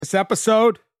This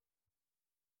episode,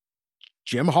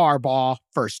 Jim Harbaugh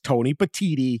versus Tony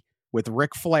Petitti with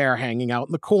Ric Flair hanging out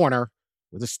in the corner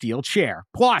with a steel chair.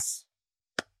 Plus,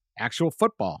 actual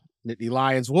football. Nittany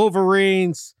Lions,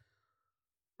 Wolverines,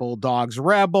 Bulldogs,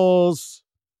 Rebels,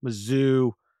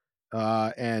 Mizzou,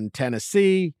 and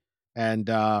Tennessee, and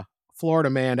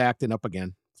Florida man acting up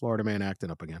again.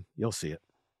 You'll see it.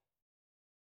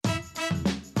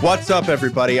 What's up,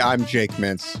 everybody? I'm Jake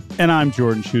Mintz. And I'm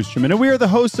Jordan Schusterman. And we are the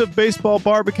hosts of Baseball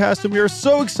Barbacast, and we are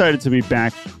so excited to be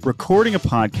back recording a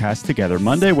podcast together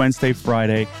Monday, Wednesday,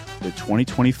 Friday, the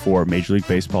 2024 Major League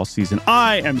Baseball season.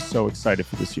 I am so excited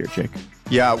for this year, Jake.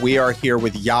 Yeah, we are here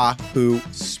with Yahoo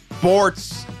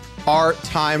Sports. Our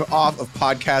time off of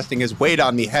podcasting has weighed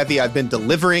on me heavy. I've been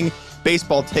delivering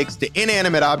baseball takes to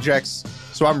inanimate objects,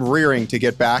 so I'm rearing to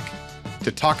get back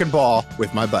to talking ball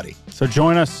with my buddy. So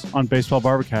join us on Baseball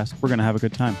Barbacast. We're going to have a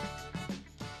good time.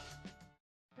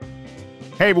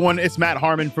 Hey everyone, it's Matt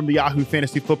Harmon from the Yahoo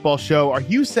Fantasy Football Show. Are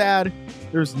you sad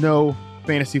there's no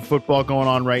fantasy football going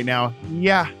on right now?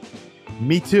 Yeah,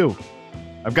 me too.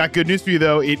 I've got good news for you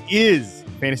though. It is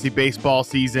fantasy baseball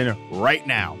season right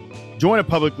now. Join a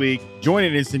public league, join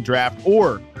an instant draft,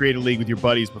 or create a league with your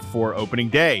buddies before opening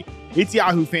day. It's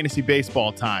Yahoo Fantasy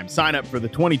Baseball time. Sign up for the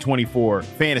 2024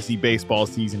 fantasy baseball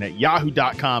season at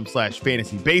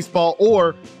yahoo.com/fantasybaseball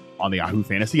or on the Yahoo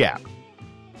Fantasy app.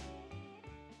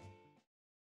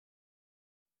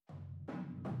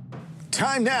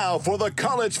 Time now for the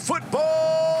College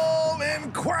Football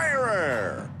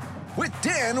Inquirer with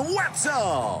Dan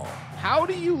Wetzel. How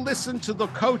do you listen to the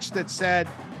coach that said,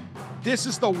 this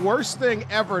is the worst thing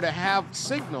ever to have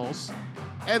signals,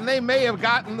 and they may have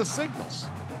gotten the signals?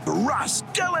 Russ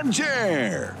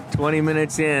Dellinger. 20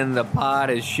 minutes in, the pod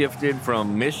has shifted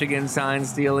from Michigan sign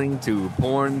stealing to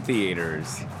porn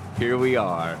theaters. Here we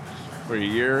are for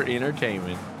your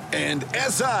entertainment. And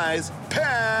SI's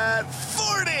Pat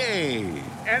Forty.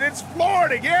 And it's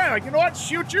Florida, yeah. You know what?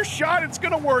 Shoot your shot. It's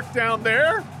going to work down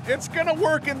there. It's going to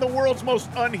work in the world's most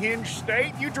unhinged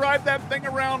state. You drive that thing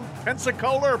around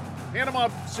Pensacola or Panama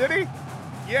City,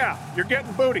 yeah, you're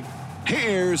getting booty.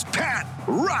 Here's Pat,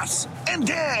 Russ, and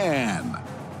Dan.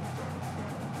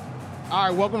 All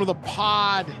right, welcome to the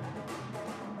pod.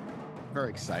 Very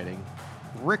exciting.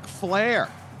 Ric Flair.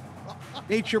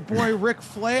 Nature boy Ric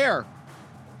Flair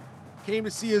came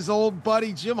to see his old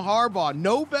buddy Jim Harbaugh.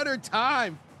 No better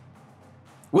time.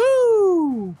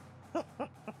 Woo!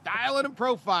 Dialing and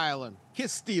profiling.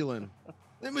 Kiss stealing.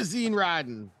 Limousine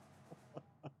riding.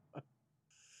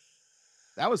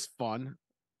 That was fun.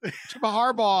 Jim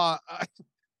Harbaugh.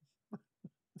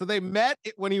 So they met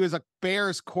when he was a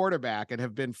Bears quarterback and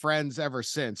have been friends ever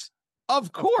since.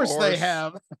 Of course they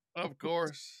have. Of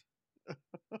course.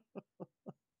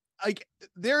 Like,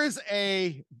 there is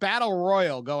a battle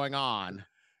royal going on.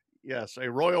 Yes,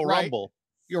 a Royal Right? Rumble.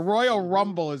 Your Royal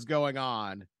Rumble is going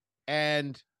on,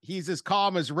 and he's as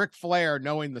calm as Ric Flair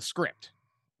knowing the script.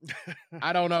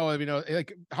 I don't know if you know,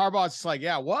 like Harbaugh's just like,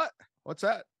 yeah, what? What's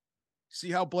that? See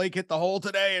how Blake hit the hole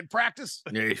today in practice?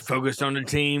 Yeah, he's focused on the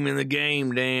team and the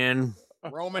game, Dan.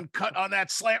 Roman cut on that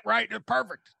slant right.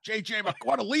 Perfect. JJ,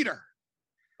 what a leader.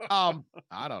 I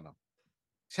don't know.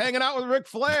 He's hanging out with Ric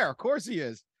Flair. Of course he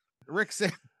is. Rick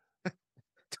said,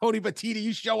 Tony Petitti,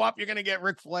 you show up, you're going to get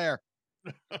Ric Flair.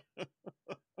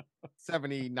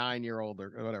 79-year-old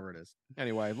or whatever it is.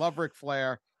 Anyway, love Ric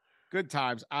Flair. Good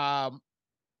times. The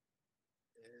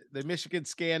Michigan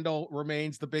scandal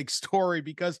remains the big story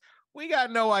because we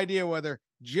got no idea whether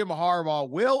Jim Harbaugh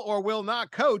will or will not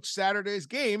coach Saturday's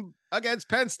game against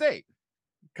Penn State.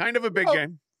 Kind of a big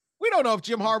game. We don't know if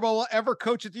Jim Harbaugh will ever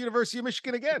coach at the University of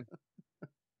Michigan again.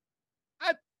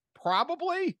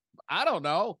 Probably. I don't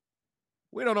know.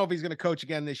 We don't know if he's going to coach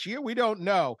again this year. We don't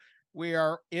know. We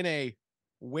are in a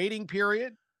waiting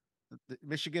period.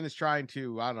 Michigan is trying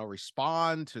to, I don't know,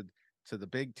 respond to the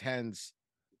Big Ten's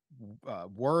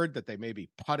word that they may be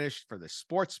punished for the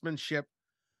sportsmanship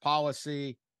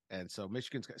policy. And so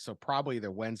so probably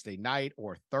either Wednesday night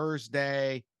or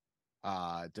Thursday.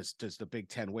 Does the Big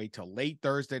Ten wait till late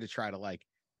Thursday to try to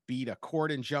beat a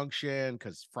court injunction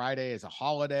because Friday is a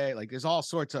holiday? There's all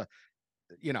sorts of,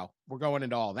 we're going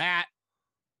into all that.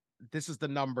 This is the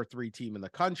number 3 team in the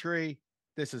country.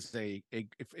 This is a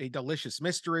delicious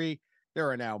mystery. There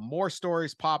are now more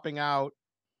stories popping out,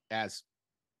 as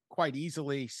quite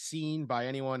easily seen by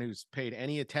anyone who's paid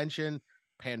any attention.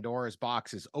 Pandora's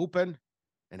box is open,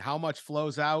 and how much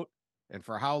flows out and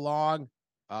for how long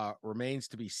remains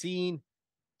to be seen.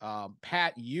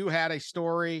 Pat, you had a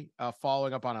story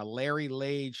following up on a Larry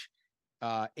Lage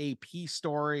AP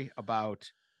story about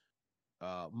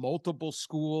multiple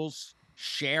schools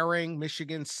sharing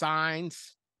Michigan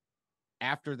signs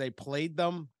after they played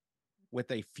them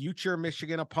with a future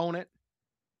Michigan opponent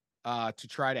to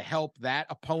try to help that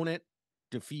opponent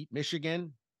defeat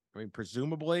Michigan. I mean,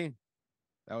 presumably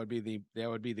that would be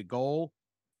the goal.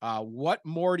 What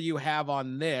more do you have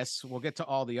on this? We'll get to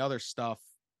all the other stuff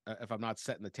if I'm not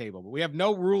setting the table, but we have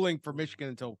no ruling for Michigan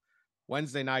until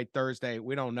Wednesday night, Thursday.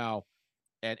 We don't know.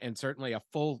 And certainly a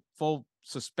full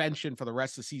suspension for the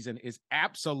rest of the season is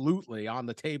absolutely on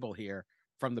the table here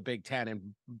from the Big Ten,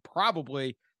 and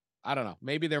probably, I don't know,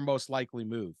 maybe their most likely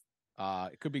move.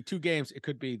 It could be 2 games. It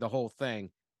could be the whole thing.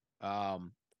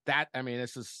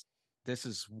 This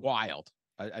is wild.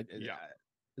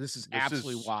 This is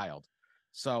absolutely wild.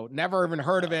 So never even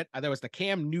heard of it. There was the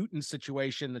Cam Newton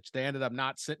situation, which they ended up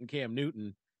not sitting Cam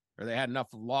Newton, or they had enough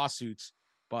lawsuits,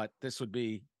 but this would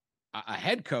be a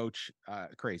head coach,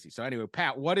 crazy. So anyway,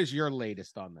 Pat, what is your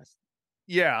latest on this?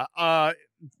 Yeah,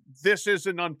 this is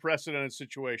an unprecedented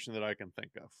situation that I can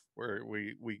think of, where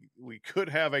we could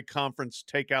have a conference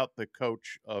take out the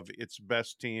coach of its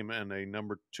best team and a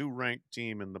number 2 ranked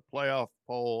team in the playoff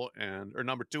poll, or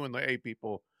number 2 in the AP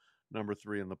poll, number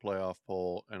 3 in the playoff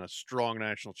poll, and a strong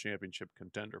national championship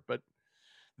contender. But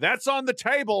that's on the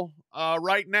table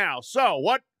right now. So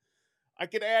what I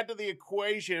could add to the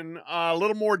equation, a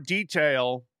little more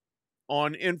detail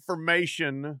on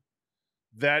information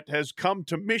that has come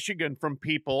to Michigan from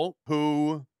people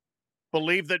who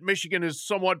believe that Michigan is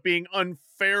somewhat being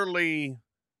unfairly,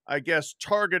 I guess,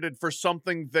 targeted for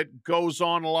something that goes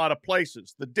on a lot of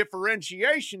places. The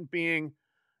differentiation being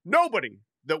nobody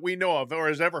that we know of or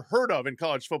has ever heard of in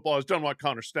college football has done what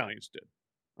Connor Stallions did.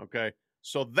 Okay?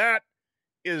 So that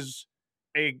is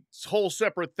a whole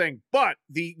separate thing. But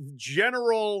the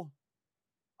general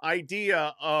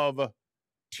idea of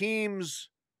teams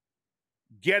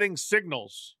getting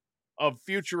signals of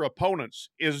future opponents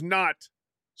is not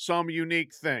some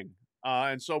unique thing.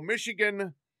 And so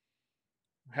Michigan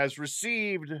has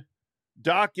received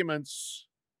documents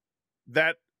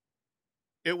that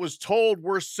it was told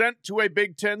were sent to a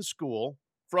Big Ten school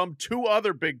from 2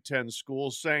 other Big Ten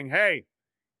schools saying, hey,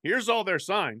 here's all their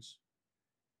signs.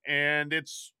 And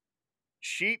it's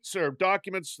sheets or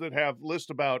documents that have list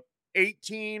about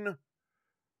 18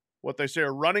 what they say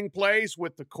are running plays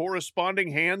with the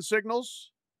corresponding hand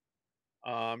signals.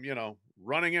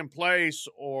 Running in place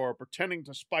or pretending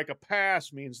to spike a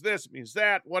pass means this, means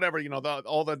that, whatever,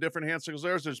 all the different hand signals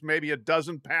there's maybe a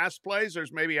dozen pass plays.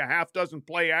 There's maybe a half dozen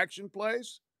play action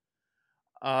plays.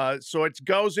 So it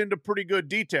goes into pretty good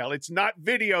detail. It's not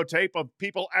videotape of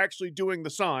people actually doing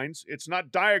the signs. It's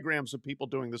not diagrams of people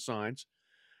doing the signs,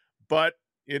 but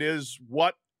it is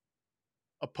what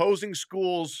opposing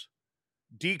schools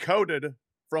decoded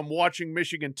from watching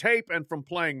Michigan tape and from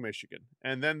playing Michigan.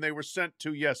 And then they were sent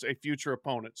to, yes, a future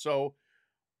opponent. So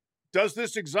does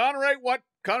this exonerate what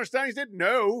Connor Stallions did?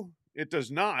 No, it does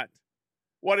not.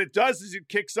 What it does is it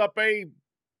kicks up a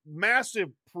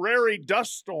massive prairie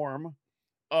dust storm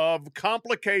of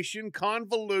complication,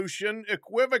 convolution,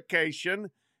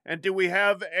 equivocation. And do we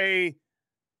have a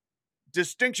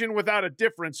distinction without a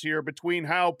difference here between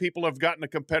how people have gotten a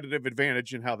competitive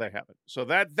advantage and how they haven't? So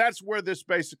that's where this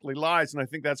basically lies, and I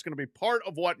think that's going to be part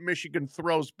of what Michigan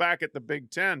throws back at the Big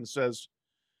Ten. Says,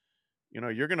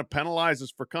 you're going to penalize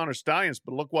us for Connor Stallions,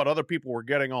 but look what other people were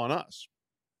getting on us.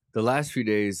 The last few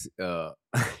days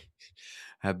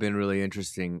have been really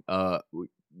interesting.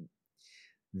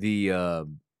 The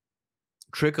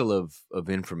trickle of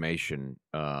information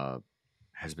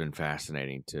has been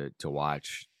fascinating to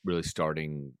watch. Really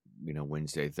starting,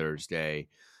 Wednesday, Thursday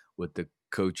with the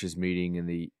coaches meeting and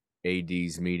the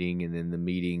ADs meeting, and then the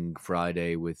meeting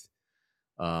Friday with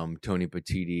Tony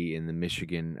Petitti and the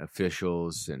Michigan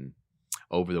officials. And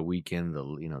over the weekend, the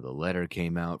letter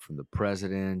came out from the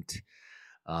president.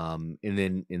 And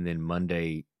then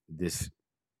Monday, this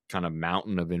kind of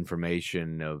mountain of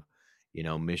information of,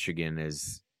 Michigan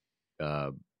is,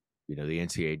 the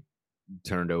NCAA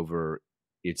turned over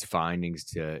its findings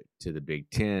to the Big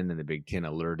Ten, and the Big Ten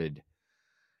alerted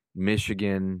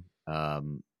Michigan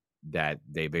that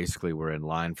they basically were in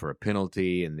line for a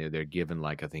penalty, and they're given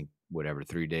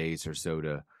 3 days or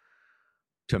so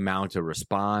to mount a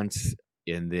response.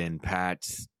 And then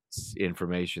Pat's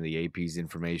information, the AP's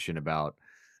information about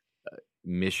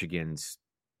Michigan's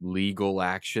legal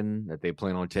action that they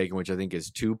plan on taking, which I think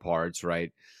is 2 parts,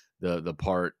 right? The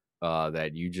part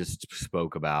that you just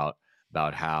spoke about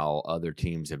how other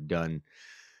teams have done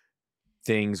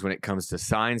things when it comes to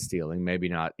sign stealing, maybe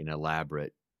not an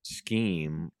elaborate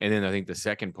scheme. And then I think the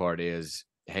second part is,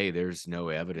 hey, there's no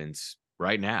evidence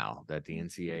right now that the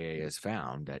NCAA has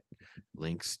found that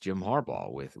links Jim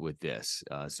Harbaugh with this.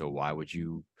 So why would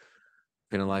you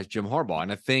penalize Jim Harbaugh?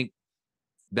 And I think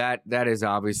that is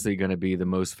obviously going to be the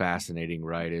most fascinating,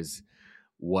 right? Is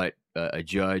what a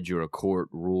judge or a court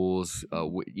rules.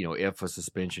 If a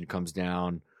suspension comes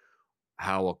down,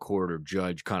 how a court or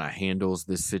judge kind of handles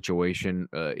this situation.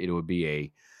 It would be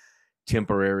a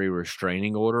temporary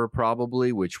restraining order,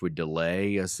 probably, which would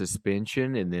delay a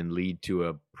suspension and then lead to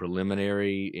a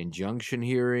preliminary injunction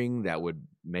hearing that would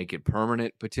make it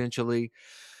permanent potentially.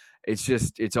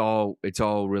 It's all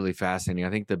really fascinating. I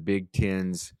think the Big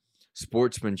Ten's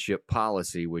sportsmanship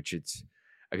policy, because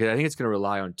I think it's going to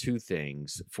rely on two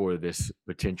things for this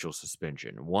potential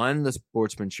suspension. One, the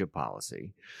sportsmanship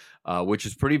policy, which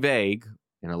is pretty vague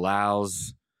and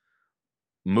allows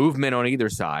movement on either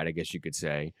side, I guess you could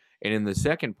say. And in the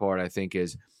second part, I think,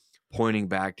 is pointing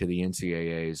back to the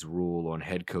NCAA's rule on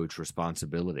head coach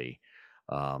responsibility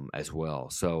as well.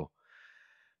 So,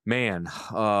 man,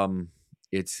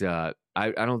 it's I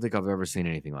don't think I've ever seen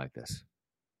anything like this.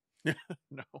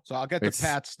 No. So I'll get to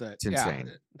Pat's that. It's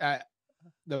insane.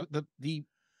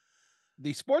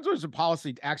 The sportsmanship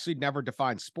policy actually never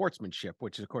defines sportsmanship,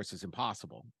 which of course is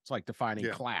impossible. It's like defining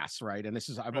class, right? And this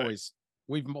is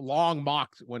we've long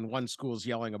mocked when one school's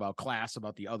yelling about class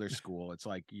about the other school. It's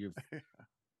like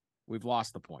we've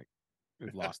lost the point.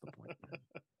 We've lost the point.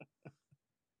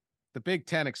 The Big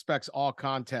Ten expects all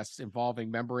contests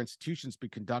involving member institutions be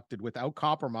conducted without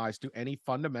compromise to any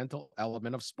fundamental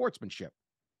element of sportsmanship.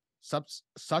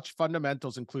 Such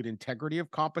fundamentals include integrity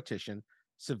of competition,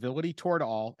 civility toward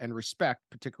all, and respect,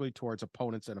 particularly towards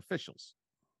opponents and officials.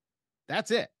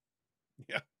 That's it.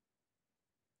 Yeah.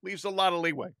 Leaves a lot of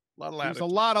leeway. There's a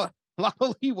lot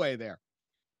of leeway there.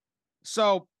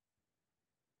 So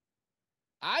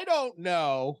I don't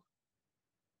know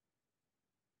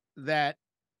that.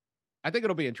 I think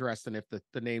it'll be interesting if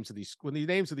the names of these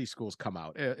schools come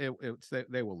out,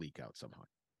 they will leak out somehow.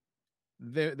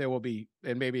 There will be,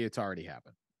 and maybe it's already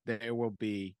happened. There will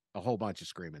be a whole bunch of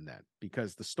screaming then,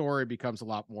 because the story becomes a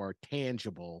lot more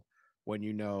tangible when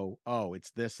you know, oh,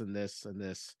 it's this and this and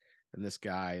this and this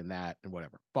guy and that and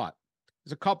whatever. But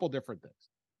there's a couple different things.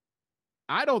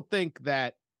 I don't think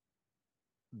that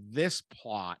this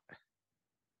plot,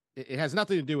 it has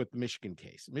nothing to do with the Michigan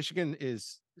case.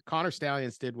 Connor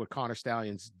Stallions did what Connor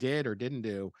Stallions did or didn't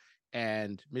do,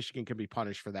 and Michigan can be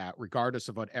punished for that, regardless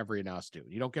of what everyone else do.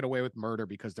 You don't get away with murder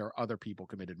because there are other people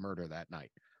committed murder that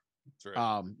night. That's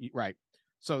right. Right.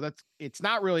 So it's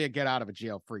not really a get out of a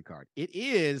jail free card. It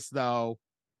is, though,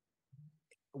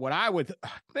 what I would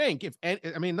think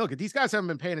look, these guys haven't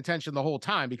been paying attention the whole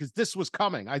time because this was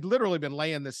coming. I'd literally been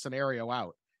laying this scenario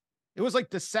out. It was like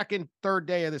the third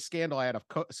day of the scandal. I had a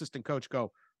assistant coach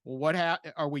go, well,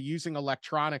 are we using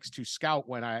electronics to scout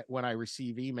when I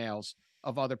receive emails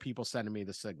of other people sending me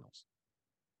the signals?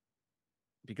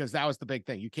 Because that was the big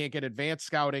thing. You can't get advanced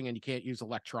scouting and you can't use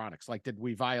electronics. Like, did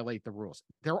we violate the rules?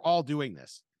 They're all doing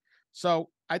this. So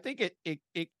I think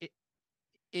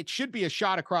it should be a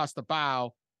shot across the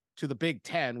bow to the Big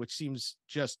Ten, which seems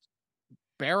just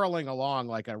barreling along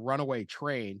like a runaway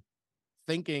train,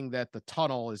 thinking that the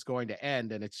tunnel is going to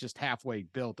end and it's just halfway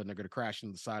built and they're going to crash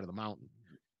into the side of the mountain.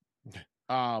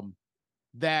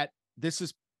 That this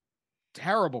is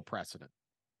terrible precedent.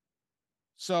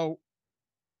 So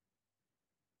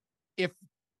if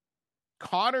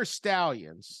Connor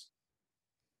Stallions,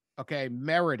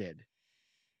 merited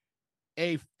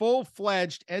a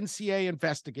full-fledged NCAA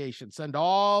investigation, send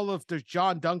all of the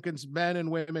John Duncan's men and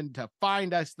women to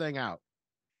find this thing out,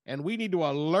 and we need to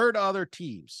alert other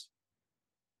teams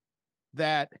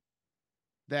that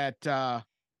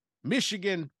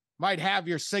Michigan might have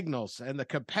your signals and the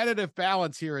competitive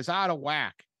balance here is out of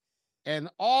whack. And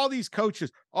all these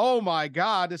coaches, oh my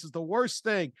God, this is the worst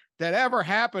thing that ever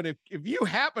happened. If you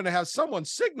happen to have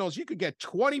someone's signals, you could get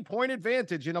 20-point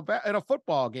advantage in a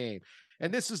football game.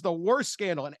 And this is the worst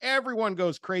scandal. And everyone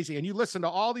goes crazy. And you listen to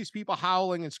all these people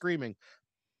howling and screaming.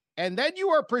 And then you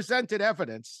are presented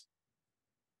evidence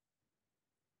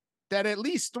that at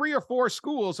least 3 or 4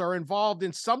 schools are involved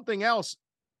in something else.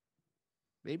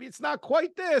 Maybe it's not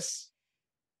quite this,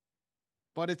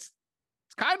 but it's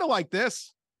kind of like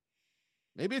this.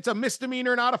 Maybe it's a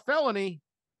misdemeanor, not a felony,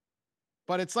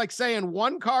 but it's like saying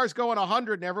one car's going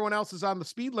 100 and everyone else is on the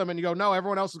speed limit. And you go, no,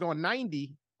 everyone else is going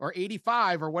 90 or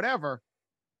 85 or whatever.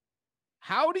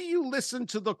 How do you listen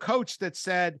to the coach that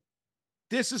said,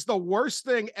 this is the worst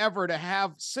thing ever to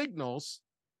have signals,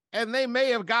 and they may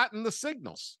have gotten the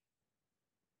signals?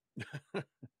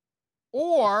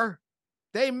 Or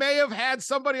they may have had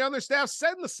somebody on their staff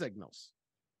send the signals.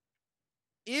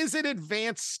 Is it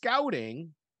advanced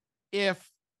scouting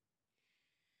if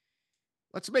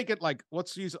let's make it like,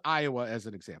 let's use Iowa as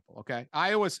an example. Okay.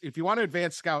 Iowa's, if you want to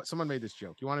advance scout, someone made this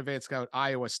joke. You want to advance scout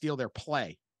Iowa, steal their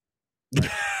play.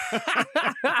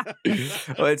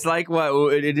 Well, it's like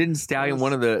what it didn't Stallion.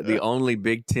 One of the only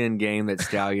Big Ten game that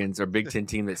Stallions or Big Ten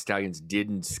team that Stallions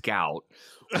didn't scout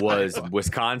was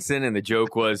Wisconsin. And the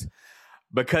joke was,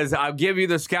 because I'll give you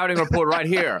the scouting report right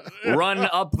here. Run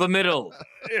up the middle.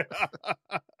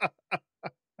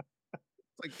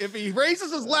 Like if he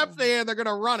raises his left hand, they're going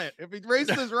to run it. If he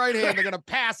raises his right hand, they're going to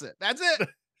pass it. That's it.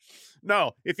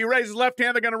 No, if he raises his left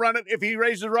hand, they're going to run it. If he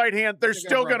raises his right hand, they're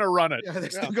still going to run it. Yeah,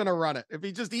 they're still going to run it. If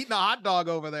he's just eating a hot dog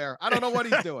over there, I don't know what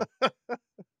he's doing.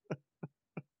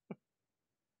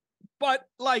 But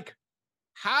like,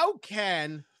 how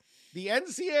can the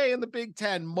NCAA and the Big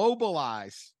Ten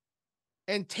mobilize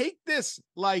and take this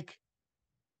like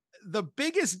the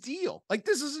biggest deal? Like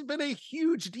this has been a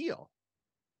huge deal.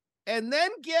 And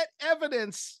then get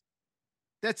evidence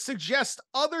that suggests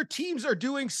other teams are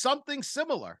doing something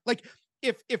similar. Like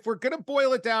if we're going to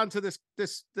boil it down to this,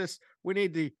 we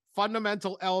need the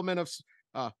fundamental element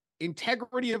of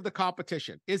integrity of the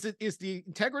competition. Is the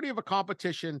integrity of a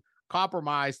competition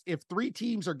compromised if 3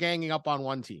 teams are ganging up on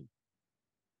 1 team?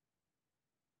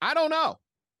 I don't know.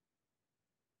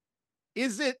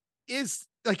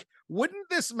 Wouldn't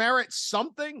this merit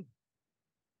something?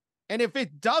 And if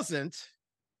it doesn't,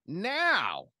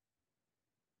 now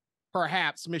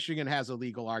perhaps Michigan has a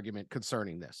legal argument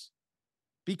concerning this,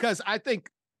 because I think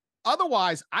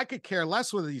otherwise I could care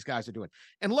less what these guys are doing.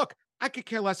 And look, I could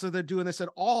care less if they're doing this at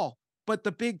all, but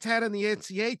the Big Ten and the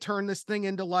NCAA turn this thing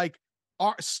into like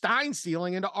Stein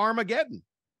stealing into Armageddon.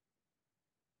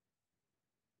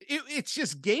 It's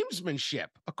just gamesmanship.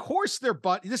 Of course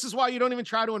this is why you don't even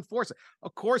try to enforce it.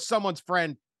 Of course someone's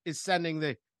friend is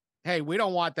sending hey, we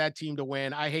don't want that team to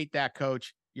win. I hate that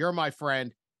coach. You're my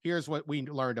friend. Here's what we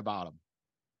learned about him.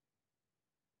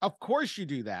 Of course you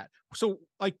do that. So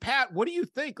like, Pat, what do you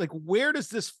think? Like, where does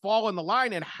this fall in the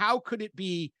line and how could it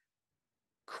be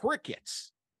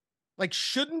crickets? Like,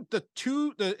 shouldn't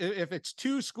if it's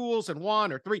 2 schools and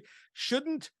 1 or 3,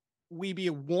 shouldn't we be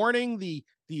warning the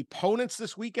opponents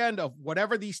this weekend of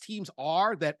whatever these teams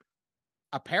are that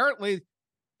apparently,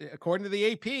 according to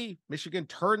the AP, Michigan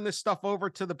turned this stuff over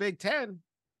to the Big Ten?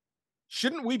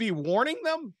 Shouldn't we be warning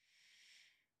them?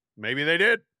 Maybe they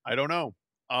did. I don't know.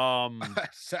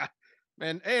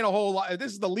 Man, ain't a whole lot.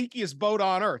 This is the leakiest boat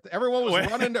on earth. Everyone was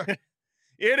running to.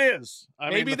 It is.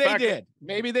 Maybe they did.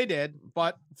 Maybe they did.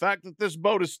 But the fact that this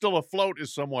boat is still afloat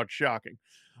is somewhat shocking.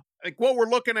 Like what we're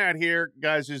looking at here,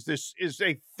 guys, is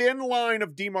a thin line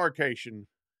of demarcation.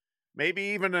 Maybe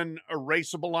even an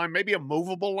erasable line, maybe a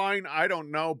movable line. I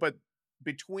don't know. But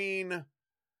between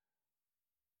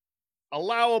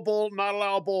allowable, not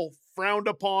allowable, frowned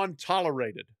upon,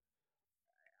 tolerated.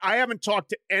 I haven't talked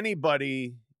to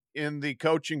anybody in the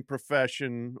coaching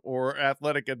profession or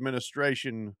athletic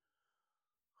administration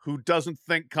who doesn't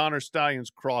think Connor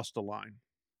Stallions crossed a line.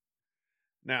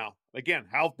 Now, again,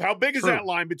 how big is that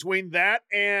line between that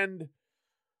and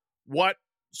what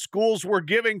schools were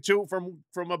giving to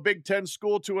from a Big Ten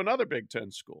school to another Big Ten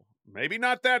school? Maybe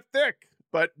not that thick,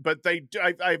 but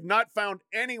I've not found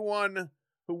anyone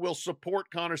who will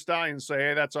support Connor Stallions say,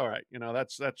 hey, that's all right.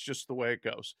 That's just the way it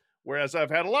goes. Whereas I've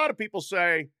had a lot of people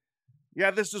say, yeah,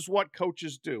 this is what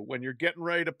coaches do. When you're getting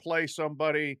ready to play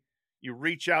somebody, you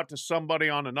reach out to somebody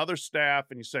on another staff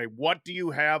and you say, what do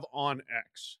you have on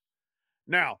X?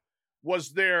 Now,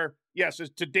 was there, yes,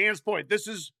 to Dan's point, this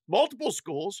is multiple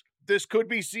schools. This could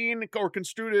be seen or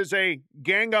construed as a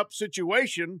gang up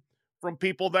situation from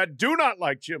people that do not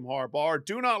like Jim Harbaugh or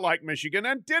do not like Michigan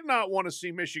and did not want to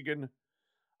see Michigan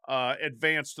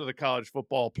advance to the college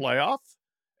football playoff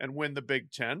and win the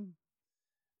Big Ten.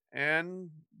 And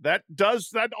that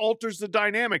alters the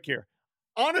dynamic here.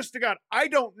 Honest to God, I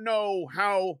don't know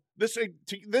how this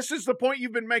is the point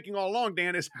you've been making all along,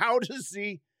 Dan, is how does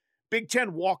the Big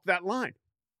Ten walk that line?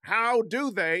 How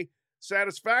do they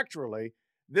satisfactorily?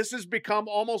 This has become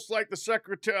almost like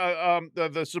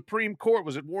the Supreme Court.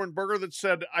 Was it Warren Berger that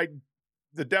said,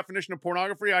 the definition of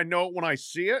pornography, I know it when I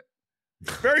see it?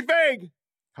 Very vague.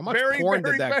 How much porn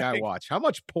did that guy watch? How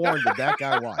much porn did that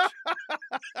guy watch?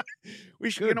 We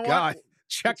should, you know what?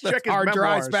 Check the hard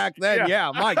drives back then.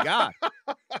 Yeah, my God.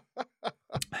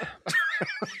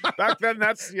 Back then,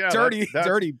 that's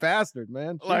dirty bastard,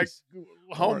 man. Jeez. Like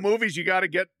home movies, you got to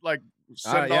get like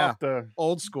sent off to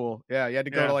old school. Yeah, you had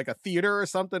to go to like a theater or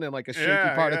something in like a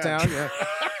shaky part of town. Yeah.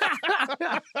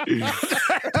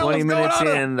 20 minutes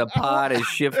in, the pod has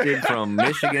shifted from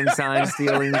Michigan sign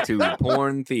stealing to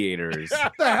porn theaters.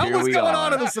 What the hell was going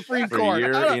on in the Supreme Court? For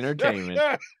your entertainment.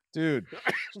 Dude,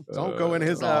 don't go in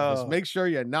his office. Make sure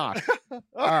you knock. All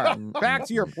right, back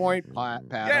to your point, Pat.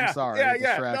 Yeah, I'm sorry.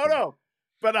 yeah. No.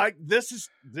 But this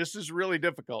is really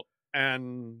difficult.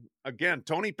 And again,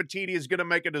 Tony Petitti is going to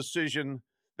make a decision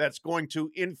that's going to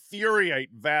infuriate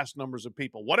vast numbers of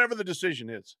people, whatever the decision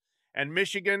is. And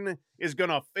Michigan is going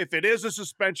to, if it is a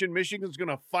suspension, Michigan's going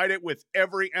to fight it with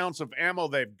every ounce of ammo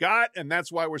they've got. And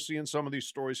that's why we're seeing some of these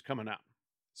stories coming out.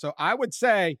 So I would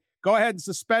say, go ahead and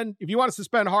suspend. If you want to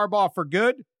suspend Harbaugh for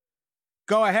good,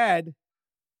 go ahead.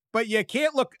 But you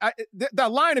can't look. The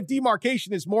line of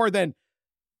demarcation is more than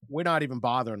we're not even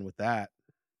bothering with that.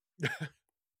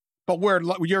 But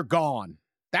you're gone.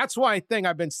 That's why thing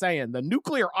I've been saying. The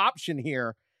nuclear option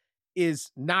here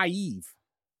is naive.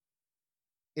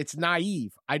 It's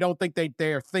naive. I don't think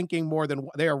they're thinking more than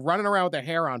they are running around with their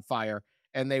hair on fire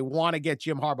and they want to get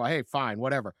Jim Harbaugh. Hey, fine,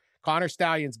 whatever. Connor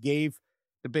Stallions gave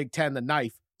the Big Ten the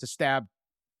knife to stab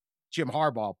Jim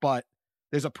Harbaugh, but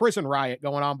there's a prison riot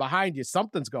going on behind you.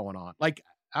 Something's going on. Like,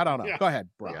 I don't know. Yeah. Go ahead,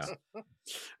 Bryce.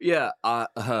 Yeah.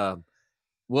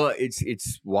 Well,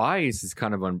 it's why this is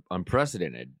kind of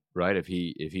unprecedented, right? If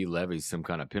he levies some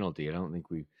kind of penalty, I don't think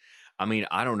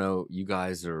I don't know. You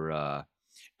guys are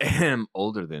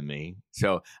older than me,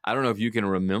 so I don't know if you can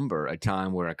remember a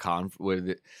time where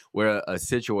a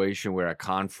situation where a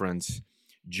conference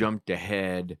jumped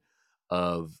ahead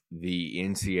of the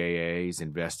NCAA's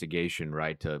investigation,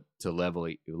 right, to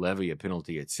levy a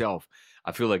penalty itself.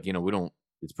 I feel like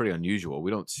it's pretty unusual.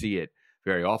 We don't see it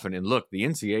very often. And look, the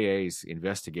NCAA's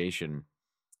investigation,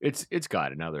 it's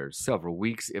got another several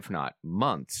weeks, if not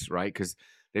months, right? Because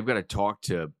they've got to talk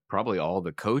to probably all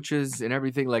the coaches and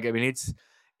everything. Like, I mean,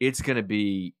 it's gonna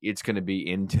be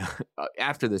into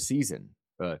after the season.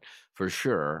 For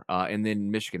sure. And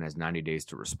then Michigan has 90 days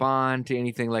to respond to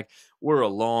anything. Like, we're a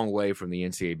long way from the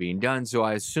NCAA being done. So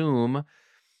I assume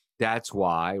that's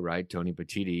why, right, Tony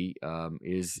Petitti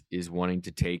is wanting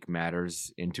to take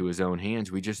matters into his own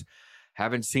hands. We just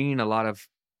haven't seen a lot of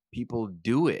people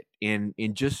do it. In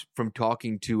just from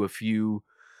talking to a few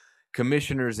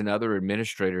commissioners and other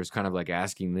administrators, kind of like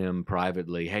asking them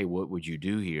privately, hey, what would you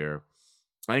do here?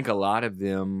 I think a lot of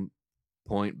them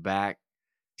point back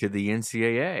to the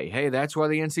NCAA. Hey, that's why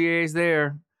the NCAA is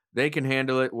there. They can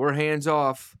handle it. We're hands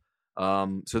off.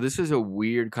 So this is a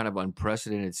weird kind of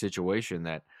unprecedented situation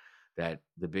that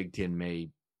the Big Ten may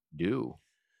do.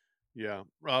 Yeah.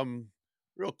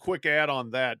 Real quick add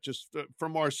on that, just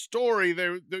from our story,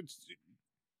 there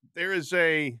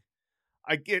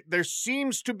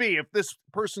seems to be, if this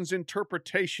person's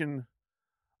interpretation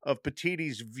of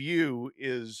Petitti's view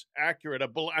is accurate,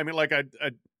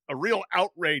 a real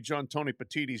outrage on Tony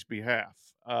Petitti's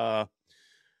behalf.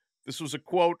 This was a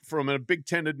quote from a Big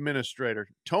Ten administrator.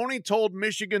 Tony told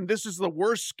Michigan this is the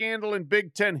worst scandal in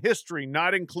Big Ten history,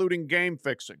 not including game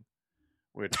fixing,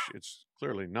 which it's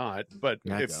clearly not. But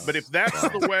if that's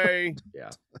the way,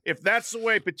 if that's the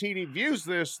way Petitti views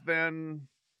this, then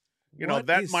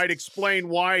might explain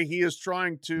why he is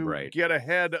trying to get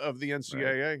ahead of the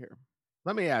NCAA here.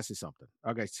 Let me ask you something.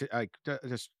 Okay,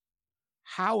 just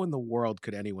how in the world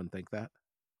could anyone think that?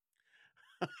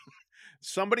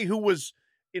 Somebody who was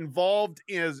involved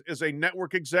as a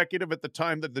network executive at the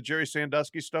time that the Jerry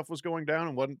Sandusky stuff was going down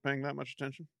and wasn't paying that much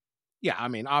attention? Yeah, I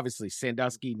mean, obviously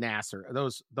Sandusky, Nasser,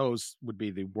 those would be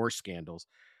the worst scandals.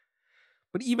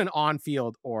 But even on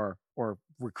field or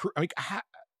recruit,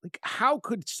 how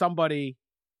could somebody?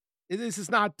 This is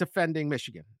not defending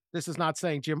Michigan. This is not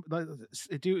saying Jim.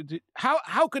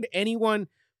 How could anyone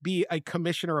be a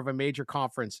commissioner of a major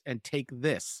conference and take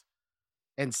this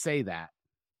and say that?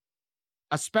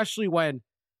 Especially when,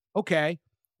 okay,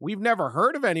 we've never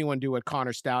heard of anyone do what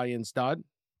Connor Stallions done.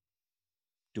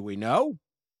 Do we know?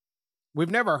 We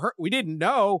didn't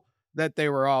know that they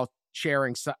were all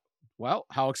sharing. Well,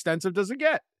 how extensive does it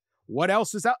get? What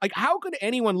else is out? Like, how could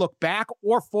anyone look back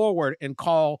or forward and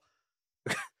call?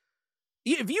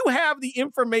 If you have the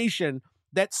information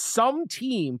that some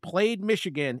team played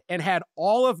Michigan and had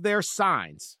all of their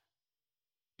signs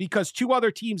because two other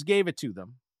teams gave it to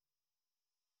them,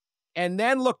 and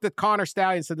then looked at Connor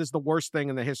Stallions and said this is the worst thing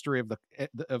in the history of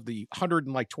the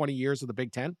 120 years of the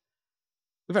Big Ten.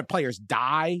 We've had players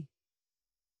die.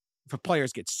 We've had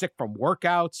players get sick from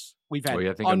workouts. We've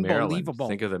had unbelievable.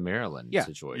 Think of the Maryland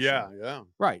situation. Yeah.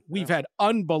 Right. We've had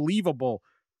unbelievable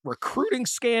recruiting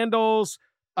scandals.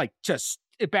 Like, just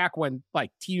back when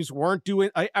teams weren't doing.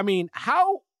 I mean,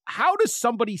 how does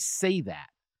somebody say that?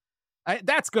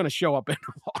 That's going to show up in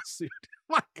a lawsuit.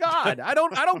 My God, I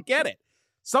don't get it.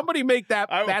 Somebody make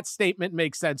that statement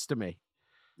make sense to me.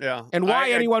 Yeah, and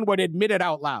why anyone would admit it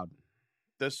out loud.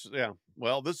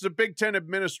 Well, this is a Big Ten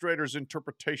administrator's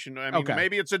interpretation. I mean, Okay.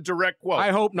 maybe it's a direct quote. I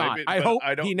hope not. Maybe, I but hope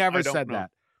I don't, he never I don't said know. that.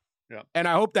 Yeah. And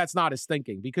I hope that's not his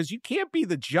thinking, because you can't be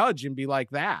the judge and be like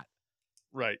that.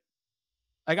 Right.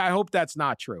 Like, I hope that's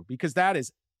not true, because that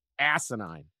is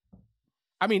asinine.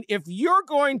 I mean, if you're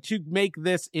going to make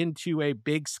this into a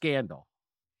big scandal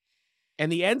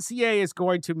and the NCAA is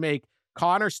going to make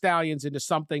Connor Stallions into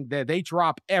something that they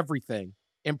drop everything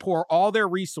and pour all their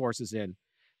resources in,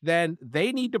 then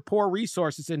they need to pour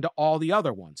resources into all the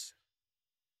other ones.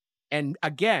 And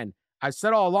again, I've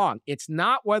said all along, it's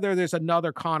not whether there's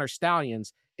another Connor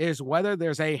Stallions, it is whether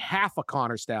there's a half a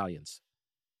Connor Stallions.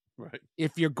 Right.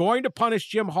 If you're going to punish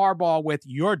Jim Harbaugh with,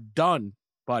 you're done,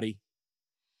 buddy.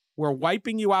 We're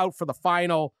wiping you out for the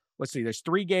final. Let's see, there's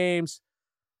 3 games.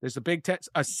 There's the Big Ten,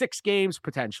 6 games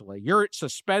potentially. You're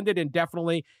suspended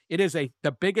indefinitely. It is the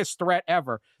biggest threat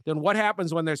ever. Then what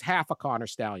happens when there's half a Connor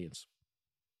Stallions?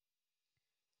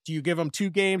 Do you give them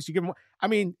 2 games? Do you give them? I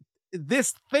mean,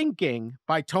 this thinking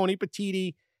by Tony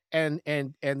Petitti and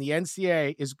the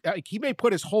NCAA is he may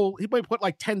put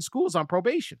like 10 schools on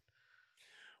probation.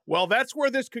 Well, that's where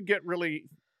this could get really.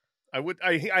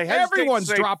 I hesitate Everyone's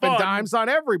to say dropping fun, dimes on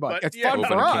everybody. but It's yeah. fun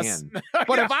Open for a us. can.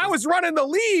 But if I was running the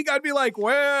league, I'd be like,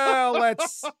 well,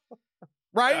 let's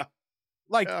right. Yeah.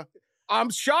 Like, Yeah. I'm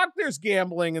shocked there's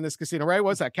gambling in this casino, right?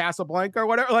 What's that, Casablanca or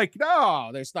whatever? Like, no,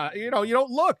 there's not. You don't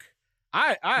look.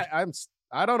 I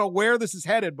don't know where this is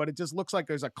headed, but it just looks like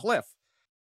there's a cliff.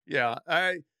 Yeah,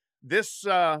 the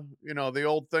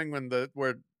old thing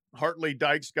where Hartley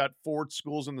Dykes got 4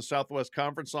 schools in the Southwest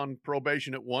Conference on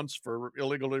probation at once for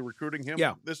illegally recruiting him.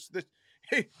 Yeah. This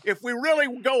if we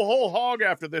really go whole hog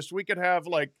after this, we could have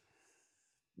like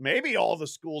maybe all the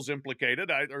schools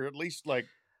implicated, or at least like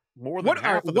more than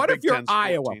half of the what Big if you're Ten sport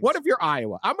Iowa? teams. What if you're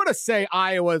Iowa? I'm going to say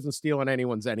Iowa isn't stealing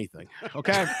anyone's anything.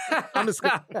 Okay, I'm just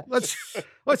gonna, let's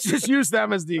just use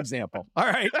them as the example. All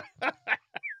right.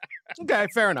 Okay,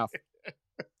 fair enough.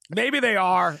 Maybe they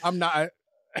are. I'm not.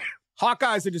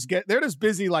 Hawkeyes they're just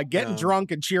busy like getting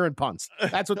drunk and cheering punts.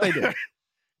 That's what they do.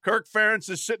 Kirk Ferentz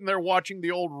is sitting there watching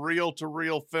the old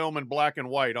reel-to-reel film in black and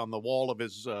white on the wall of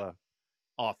his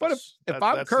office. But if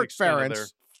I'm Kirk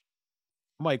Ferentz,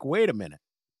 I'm like, wait a minute.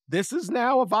 This is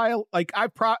now a Kirk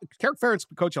Ferentz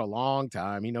been coaching a long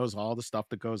time. He knows all the stuff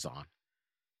that goes on.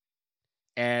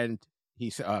 And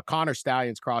he's Connor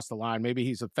Stallions crossed the line. Maybe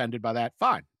he's offended by that.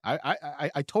 Fine.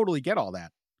 I totally get all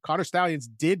that. Connor Stallions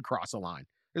did cross a line.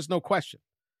 There's no question.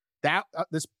 That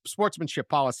this sportsmanship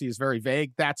policy is very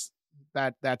vague. That's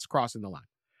crossing the line.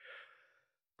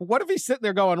 But what if he's sitting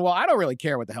there going, well, I don't really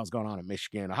care what the hell's going on in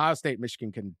Michigan. Ohio State,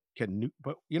 Michigan can,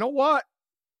 but you know what?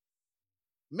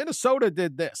 Minnesota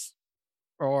did this,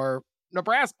 or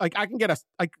Nebraska. Like, I can get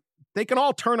they can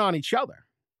all turn on each other.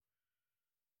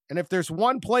 And if there's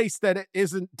one place that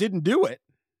didn't do it,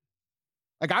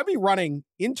 like, I'd be running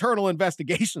internal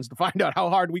investigations to find out how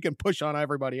hard we can push on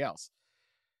everybody else.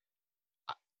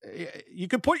 You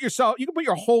can put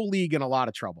your whole league in a lot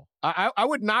of trouble. I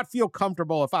would not feel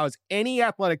comfortable if I was any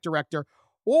athletic director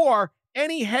or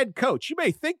any head coach. You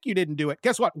may think you didn't do it.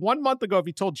 Guess what? 1 month ago, if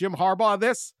you told Jim Harbaugh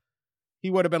this,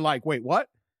 he would have been like, wait, what?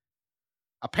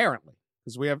 Apparently,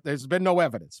 because there's been no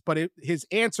evidence. But his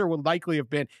answer would likely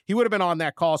have been, he would have been on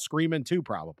that call screaming too,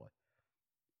 probably.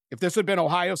 If this had been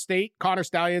Ohio State, Connor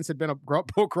Stallions had been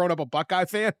grown up a Buckeye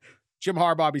fan, Jim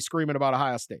Harbaugh would be screaming about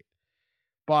Ohio State.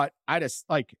 But I just,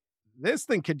 like, this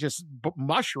thing could just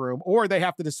mushroom, or they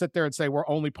have to just sit there and say, we're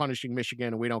only punishing Michigan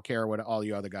and we don't care what all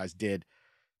you other guys did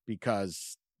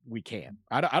because we can.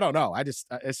 I don't know.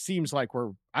 It seems like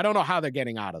I don't know how they're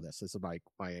getting out of this. This is my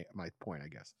point, I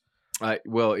guess.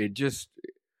 Well,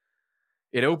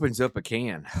 it opens up a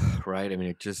can, right? I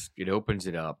mean, it opens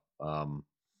it up.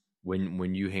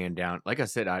 When you hand down, like I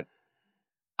said,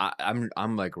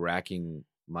 I'm like racking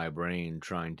my brain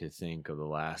trying to think of the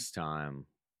last time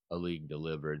a league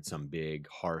delivered some big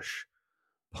harsh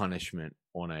punishment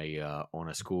on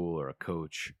a school or a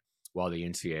coach while the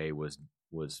NCAA was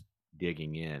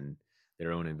digging in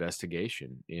their own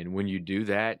investigation. And when you do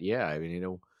that, yeah, I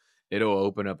mean, it'll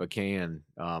open up a can.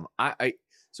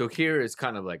 So here is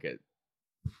kind of like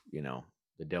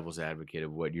the devil's advocate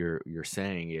of what you're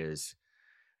saying is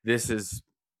this is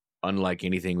unlike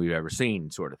anything we've ever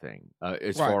seen, sort of thing,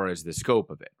 as far as the scope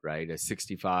of it, right? At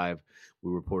 65,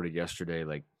 we reported yesterday,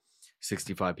 like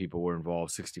 65 people were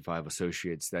involved, 65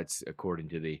 associates. That's according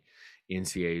to the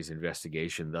NCAA's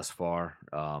investigation thus far.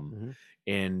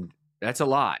 And that's a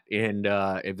lot. And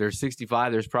if there's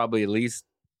 65, there's probably at least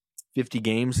 50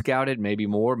 games scouted, maybe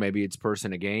more. Maybe it's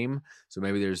person a game. So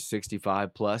maybe there's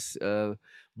 65 plus.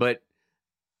 But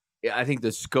I think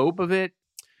the scope of it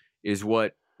is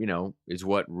what is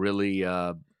what really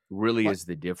is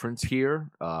the difference here.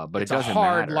 But it's it doesn't a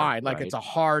hard matter, line. Like right? it's a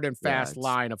hard and Yeah, fast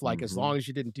line of like, as long as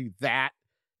you didn't do that,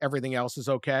 everything else is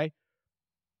okay.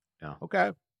 Yeah.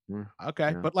 Okay. Mm,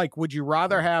 Okay. yeah. But like, would you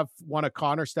rather have one of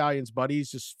Connor Stallion's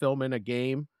buddies just film in a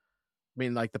game? I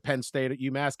mean, like the Penn State at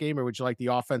UMass game, or would you like the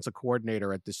offensive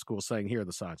coordinator at this school saying, here are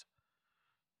the signs?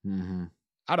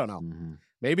 I don't know.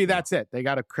 Maybe that's it. They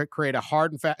got to create a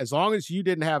hard and fast, as long as you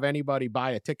didn't have anybody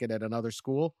buy a ticket at another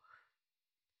school.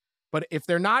 But if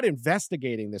they're not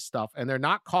investigating this stuff and they're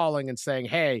not calling and saying,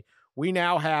 hey, we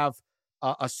now have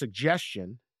a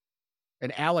suggestion,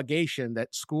 an allegation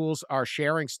that schools are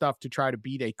sharing stuff to try to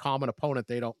beat a common opponent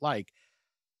they don't like,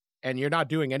 and you're not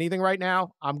doing anything right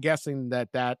now, I'm guessing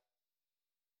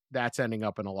that's ending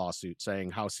up in a lawsuit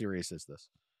saying, how serious is this?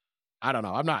 I don't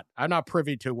know. I'm not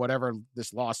privy to whatever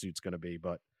this lawsuit's going to be,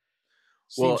 but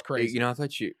seems crazy. I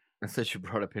thought you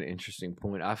brought up an interesting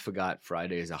point. I forgot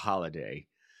Friday is a holiday,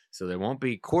 so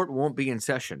court won't be in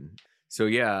session. So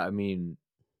yeah, I mean,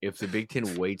 if the Big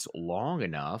Ten waits long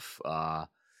enough,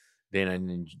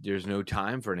 then there's no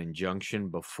time for an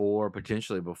injunction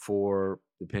potentially before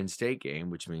the Penn State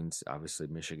game, which means obviously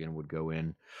Michigan would go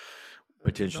in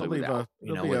potentially without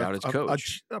its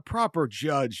coach. A proper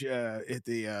judge at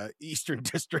the Eastern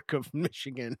District of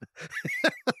Michigan.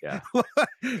 Yeah,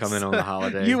 coming on the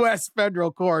holiday. U.S.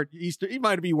 Federal Court. He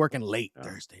might be working late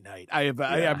Thursday night.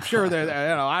 I'm sure that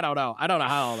I don't know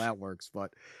how all that works, but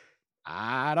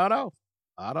I don't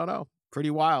know.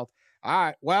 Pretty wild. All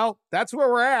right. Well, that's where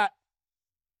we're at.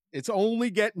 It's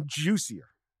only getting juicier.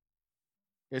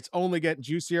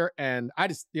 And I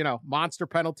just, monster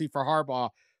penalty for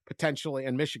Harbaugh potentially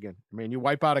in Michigan. I mean, you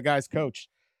wipe out a guy's coach.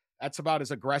 That's about as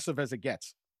aggressive as it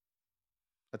gets.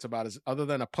 That's about other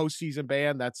than a postseason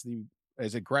ban, that's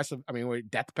as aggressive. I mean,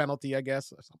 death penalty, I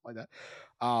guess, or something like that.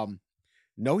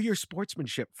 Know your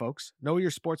sportsmanship, folks. Know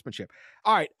your sportsmanship.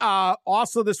 All right.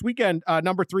 Also this weekend,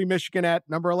 number 3 Michigan at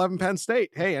number 11 Penn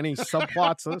State. Hey, any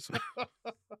subplots of this?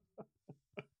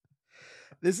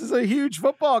 This is a huge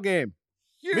football game.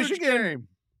 Huge game.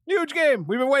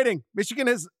 We've been waiting.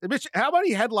 How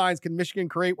many headlines can Michigan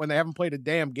create when they haven't played a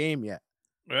damn game yet?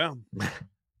 Yeah.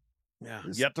 Yeah.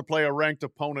 Yet to play a ranked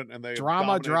opponent, and they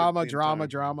drama.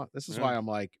 This is why I'm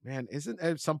like, man, isn't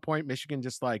at some point Michigan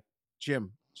just like,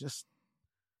 Jim,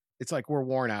 it's like we're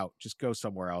worn out. Just go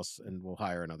somewhere else and we'll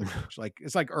hire another coach. Like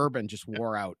it's like Urban just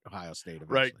wore out Ohio State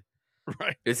eventually. Right.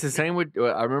 It's the same with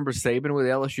I remember Saban with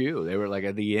LSU. They were like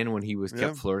at the end when he was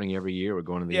kept flirting every year. We're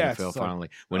going to the NFL finally.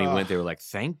 When he went, they were like,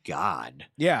 "Thank God."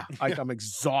 Yeah, I'm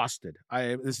exhausted.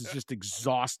 This is just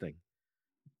exhausting.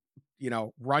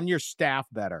 Run your staff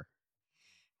better.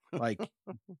 Like,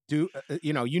 you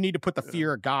need to put the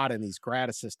fear of God in these grad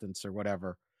assistants or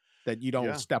whatever, that you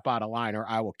don't step out of line or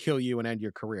I will kill you and end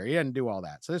your career. He didn't do all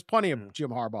that. So there's plenty of Jim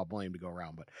Harbaugh blame to go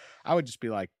around. But I would just be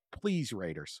like, please,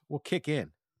 Raiders, we'll kick in.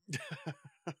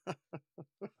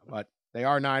 But they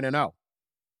are 9-0.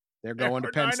 They're going to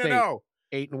Penn State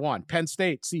 8-1. Penn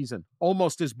State season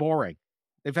almost as boring.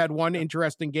 They've had one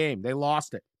interesting game. They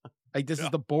lost it. Like this is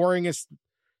the boringest,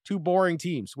 2 boring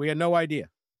teams. We had no idea.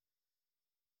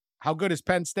 How good is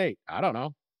Penn State? I don't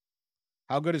know.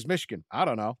 How good is Michigan? I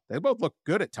don't know. They both look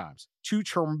good at times. 2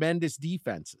 tremendous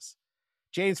defenses.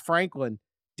 James Franklin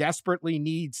desperately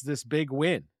needs this big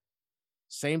win.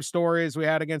 Same story as we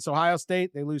had against Ohio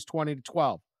State. They lose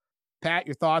 20-12. Pat,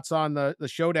 your thoughts on the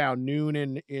showdown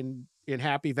noon in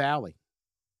Happy Valley?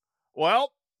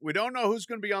 Well, we don't know who's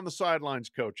going to be on the sidelines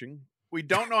coaching. We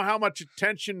don't know how much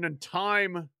attention and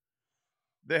time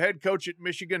the head coach at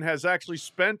Michigan has actually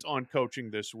spent on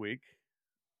coaching this week.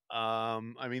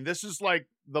 I mean, this is like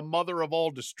the mother of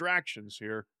all distractions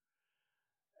here.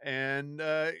 And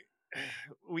on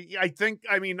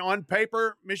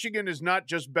paper, Michigan is not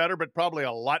just better, but probably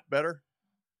a lot better.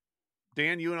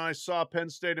 Dan, you and I saw Penn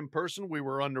State in person. We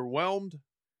were underwhelmed.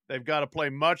 They've got to play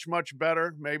much, much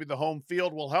better. Maybe the home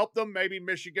field will help them. Maybe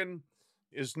Michigan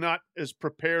is not as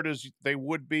prepared as they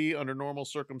would be under normal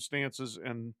circumstances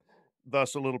and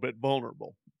thus a little bit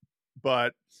vulnerable.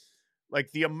 But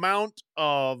like the amount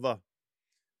of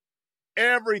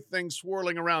everything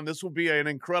swirling around, this will be an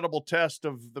incredible test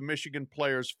of the Michigan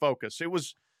players' focus. It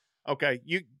was, okay,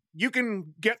 you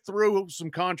can get through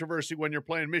some controversy when you're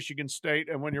playing Michigan State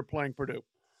and when you're playing Purdue.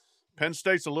 Penn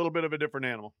State's a little bit of a different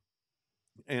animal,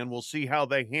 and we'll see how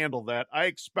they handle that. I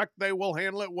expect they will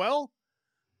handle it well,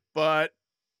 but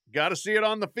got to see it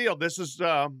on the field. This is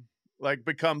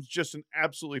becomes just an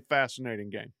absolutely fascinating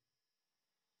game.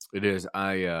 It is.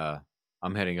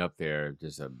 I'm heading up there,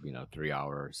 just a 3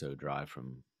 hour or so drive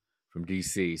from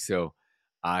DC. So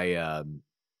I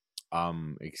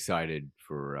I'm excited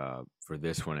for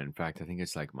this one. In fact, I think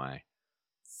it's like my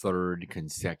third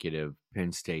consecutive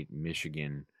Penn State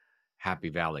Michigan Happy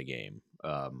Valley game.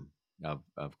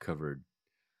 I've covered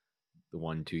the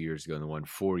one 2 years ago and the one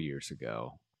 4 years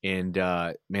ago. And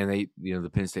man, the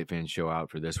Penn State fans show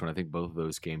out for this one. I think both of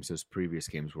those games, those previous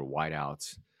games, were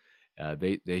whiteouts.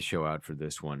 They show out for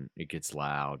this one. It gets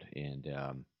loud, and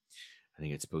I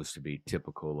think it's supposed to be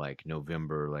typical like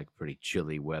November, like pretty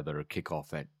chilly weather.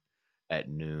 Kickoff at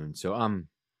noon. So I'm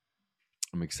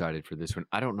excited for this one.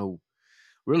 I don't know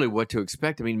really what to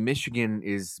expect. I mean, Michigan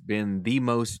has been the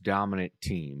most dominant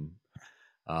team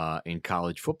in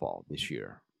college football this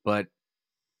year, but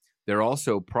they're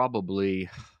also probably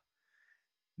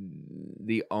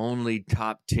the only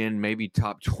top 10, maybe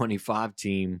top 25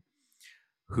 team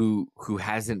who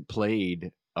hasn't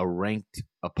played a ranked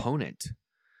opponent.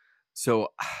 So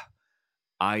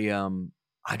I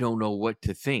don't know what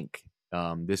to think.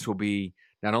 This will be,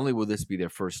 not only will this be their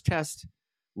first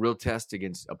real test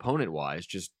against opponent-wise,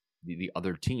 just the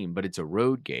other team, but it's a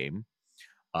road game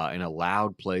in a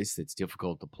loud place that's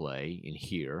difficult to play and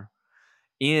hear.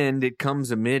 And it comes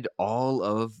amid all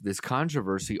of this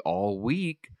controversy all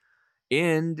week,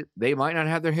 and they might not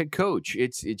have their head coach.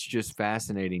 It's just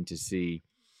fascinating to see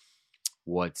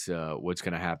what's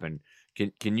going to happen.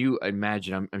 Can you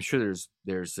imagine? I'm sure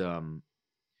there's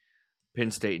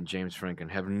Penn State and James Franklin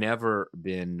have never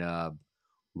been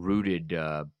rooted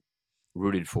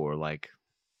for like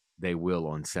they will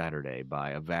on Saturday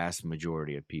by a vast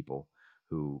majority of people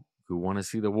who want to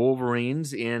see the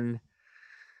Wolverines in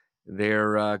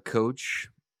their coach,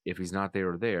 if he's not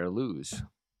there or there, lose.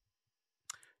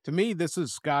 To me, this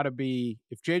has got to be,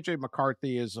 if J.J.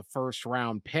 McCarthy is a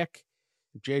first-round pick,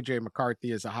 if J.J.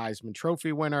 McCarthy is a Heisman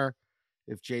Trophy winner,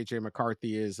 if J.J.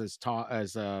 McCarthy is as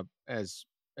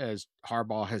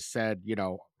Harbaugh has said,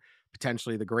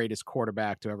 potentially the greatest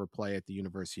quarterback to ever play at the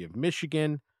University of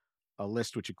Michigan, a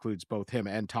list which includes both him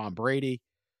and Tom Brady.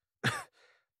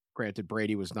 Granted,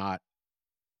 Brady was not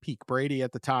peak Brady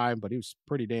at the time, but he was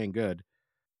pretty dang good.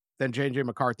 Then J.J.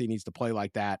 McCarthy needs to play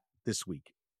like that this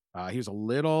week. He was a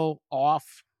little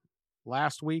off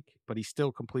last week, but he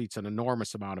still completes an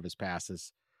enormous amount of his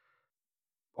passes.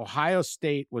 Ohio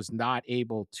State was not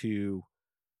able to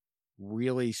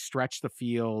really stretch the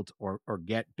field or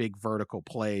get big vertical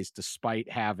plays despite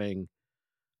having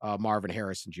Marvin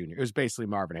Harrison Jr. It was basically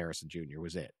Marvin Harrison Jr.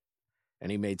 was it.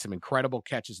 And he made some incredible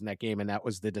catches in that game, and that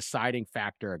was the deciding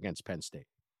factor against Penn State.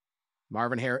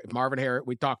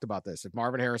 We talked about this. If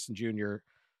Marvin Harrison Jr.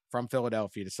 from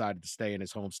Philadelphia decided to stay in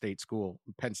his home state school,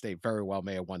 Penn State very well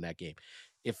may have won that game.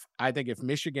 I think if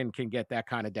Michigan can get that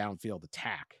kind of downfield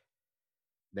attack,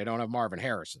 they don't have Marvin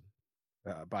Harrison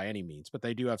by any means, but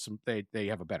they do have they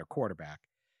have a better quarterback.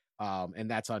 And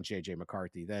that's on J.J.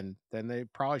 McCarthy. Then they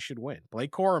probably should win.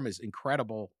 Blake Corum is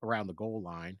incredible around the goal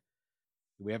line.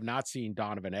 We have not seen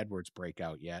Donovan Edwards break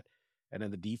out yet. And in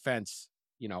the defense,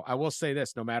 I will say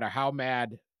this, no matter how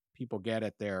mad people get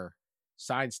at their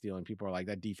sign stealing, people are like,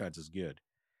 that defense is good.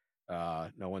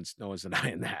 No one's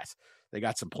denying that. They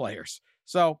got some players.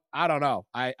 So I don't know.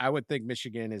 I would think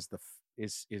Michigan is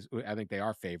I think they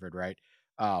are favored, right?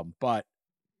 But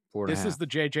this is the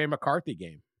J.J. McCarthy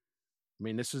game. I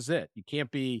mean, this is it. You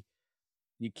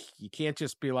can't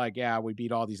just be like, yeah, we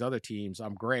beat all these other teams,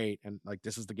 I'm great. And like,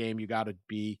 this is the game you got to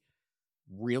be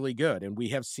really good. And we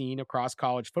have seen across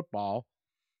college football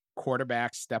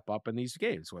quarterbacks step up in these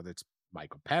games, whether it's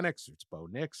Michael Penix or it's Bo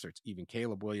Nix or it's even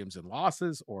Caleb Williams in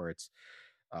losses, or it's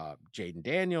Jaden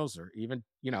Daniels, or even,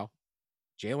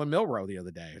 Jalen Milroe the other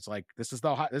day. It's like, this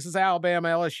is Alabama,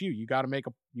 LSU. You got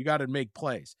to make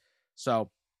plays.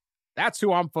 So that's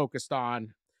who I'm focused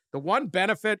on. The one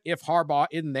benefit, if Harbaugh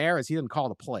isn't there, is he didn't call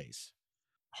the plays.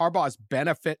 Harbaugh's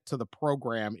benefit to the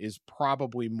program is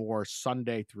probably more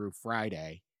Sunday through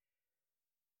Friday.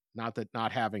 Not that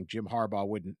not having Jim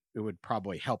Harbaugh it would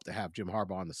probably help to have Jim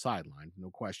Harbaugh on the sideline, no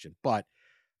question. But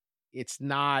it's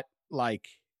not like,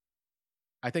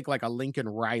 I think like a Lincoln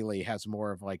Riley has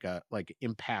more of like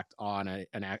impact on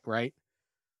an act, right?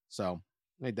 So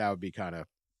I think that would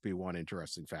be one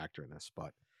interesting factor in this.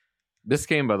 But this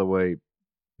game, by the way,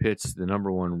 pits the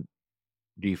number one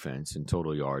defense in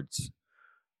total yards,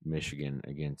 Michigan,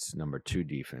 against number 2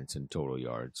 defense in total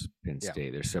yards, Penn State.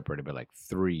 Yeah. They're separated by like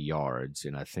 3 yards.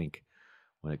 And I think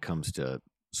when it comes to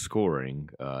scoring,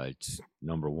 it's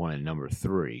number 1 and number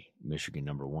 3. Michigan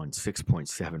number 1,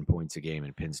 6.7 points a game,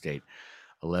 and Penn State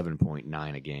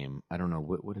 11.9 a game. I don't know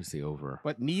what is the over.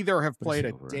 But neither have played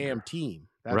a damn team.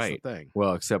 That's the thing.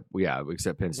 Well, except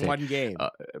Penn State. One game.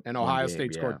 And Ohio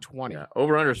State scored 20. Yeah.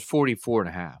 Over under is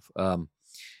 44.5.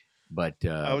 But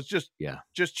I was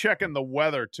just checking the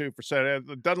weather too for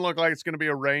Saturday. It doesn't look like it's going to be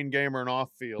a rain game or an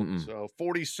off field. Mm-mm. So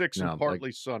 46 and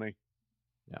partly sunny.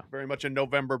 Yeah, very much a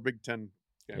November Big Ten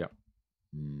game. Yeah.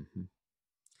 Mm-hmm.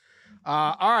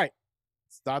 All right,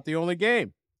 it's not the only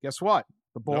game. Guess what?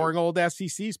 The boring old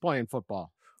SEC's playing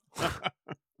football.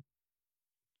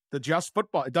 The just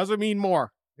football. It doesn't mean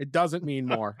more. It doesn't mean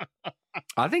more.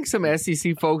 I think some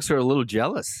SEC folks are a little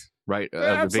jealous, right,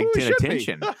 of the Big Ten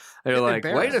attention. They're like,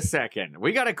 wait a second,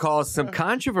 we got to cause some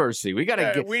controversy. We got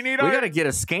to get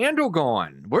a scandal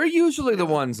going. We're usually the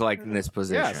ones like in this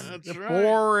position. Yes, that's right.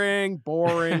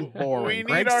 Boring. We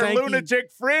need our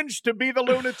lunatic fringe to be the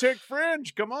lunatic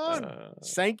fringe. Come on.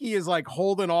 Sankey is like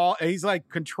he's like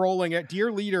controlling it.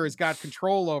 Dear leader has got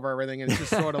control over everything. And it's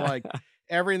just sort of like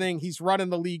everything. He's running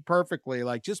the league perfectly.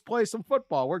 Like, just play some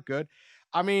football. We're good.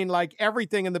 I mean, like,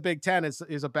 everything in the Big Ten is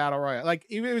a battle royale. Like,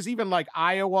 it was even like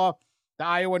Iowa, the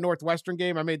Iowa Northwestern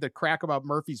game. I made the crack about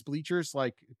Murphy's Bleachers,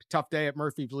 like, tough day at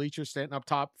Murphy's Bleachers, standing up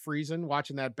top, freezing,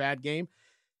 watching that bad game.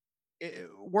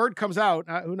 Word comes out.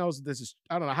 Who knows if this is,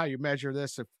 I don't know how you measure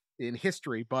this in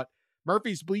history, but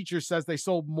Murphy's Bleachers says they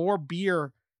sold more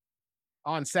beer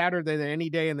on Saturday than any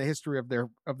day in the history of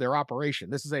their operation.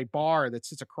 This is a bar that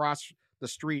sits across the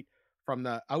street from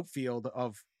the outfield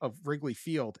of Wrigley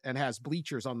Field and has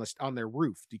bleachers on their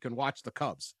roof. You can watch the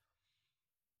Cubs.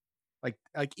 Like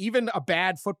even a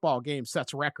bad football game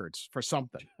sets records for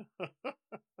something.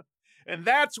 And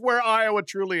that's where Iowa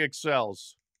truly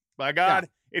excels. By God,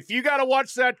 if you got to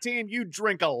watch that team, you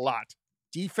drink a lot.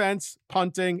 Defense,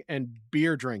 punting, and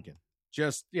beer drinking.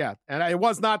 Just, and it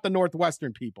was not the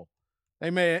Northwestern people. They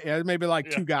maybe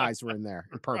like two guys were in there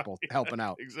in purple helping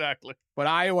out. Exactly. But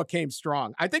Iowa came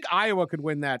strong. I think Iowa could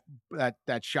win that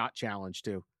shot challenge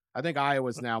too. I think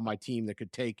Iowa's now my team that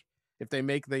could take, if they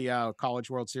make the College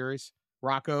World Series,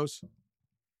 Rocco's,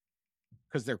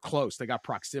 because they're close. They got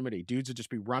proximity. Dudes would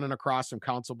just be running across from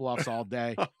Council Bluffs all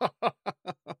day. Let's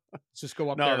just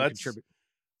go up there and contribute.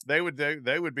 They would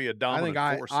be a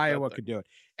dominant force. Iowa could do it.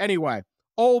 Anyway,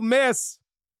 Ole Miss,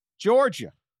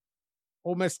 Georgia.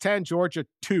 Ole Miss 10, Georgia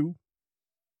 2,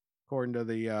 according to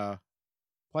the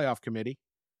playoff committee.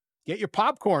 Get your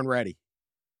popcorn ready.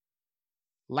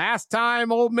 Last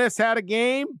time Ole Miss had a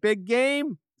game, big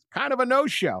game, kind of a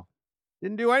no-show.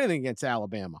 Didn't do anything against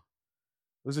Alabama.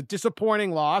 It was a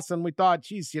disappointing loss, and we thought,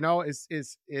 geez,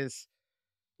 is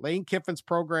Lane Kiffin's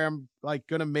program like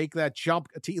going to make that jump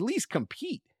to at least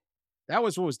compete? That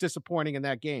was what was disappointing in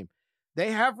that game.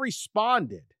 They have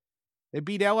responded. They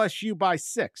beat LSU by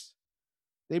 6.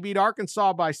 They beat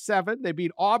Arkansas by 7. They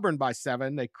beat Auburn by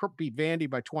 7. They beat Vandy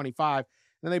by 25.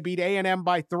 Then they beat A&M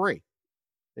by 3.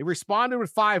 They responded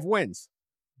with 5 wins.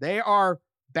 They are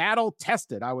battle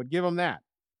tested. I would give them that.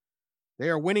 They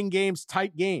are winning games,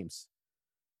 tight games.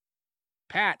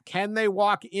 Pat, can they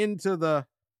walk into the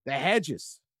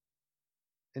hedges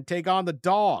and take on the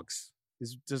dogs?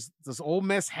 Does Ole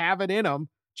Miss have it in them?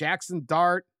 Jackson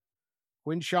Dart,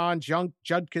 Quinshawn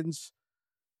Judkins,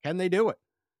 can they do it?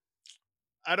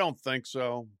 I don't think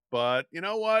so. But you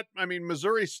know what? I mean,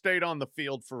 Missouri stayed on the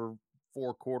field for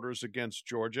 4 quarters against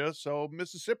Georgia, so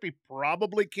Mississippi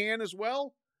probably can as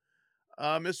well.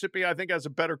 Mississippi, I think, has a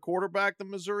better quarterback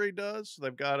than Missouri does.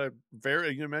 They've got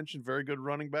you mentioned, very good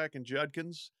running back in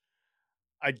Judkins.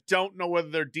 I don't know whether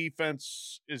their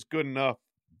defense is good enough.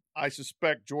 I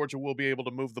suspect Georgia will be able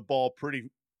to move the ball pretty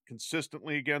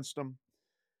consistently against them.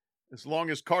 As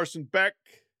long as Carson Beck,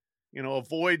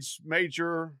 avoids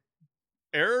major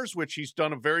errors, which he's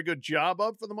done a very good job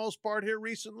of for the most part here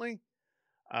recently.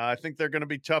 I think they're going to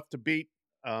be tough to beat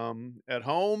at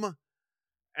home.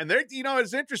 And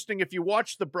it's interesting if you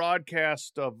watch the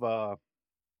broadcast of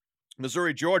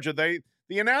Missouri, Georgia,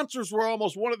 the announcers were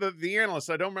almost, one of the analysts,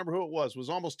 I don't remember who it was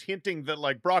almost hinting that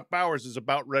like Brock Bowers is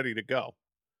about ready to go.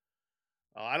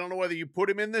 I don't know whether you put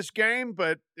him in this game,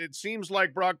 but it seems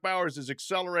like Brock Bowers is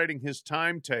accelerating his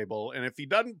timetable. And if he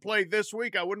doesn't play this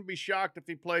week, I wouldn't be shocked if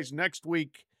he plays next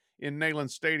week in Neyland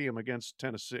Stadium against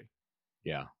Tennessee.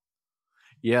 Yeah.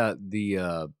 Yeah.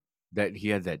 That he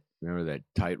had remember that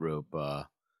tightrope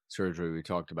surgery we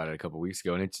talked about it a couple of weeks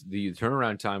ago. And it's the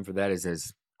turnaround time for that is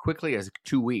as quickly as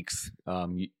 2 weeks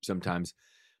sometimes,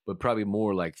 but probably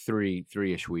more like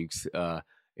three-ish weeks.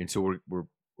 And so we're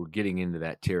getting into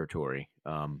that territory.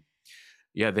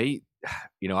 They,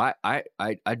 I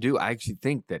actually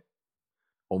think that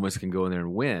Ole Miss can go in there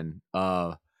and win.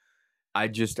 I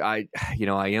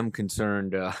am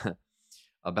concerned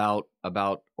about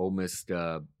Ole Miss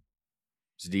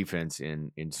defense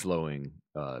in slowing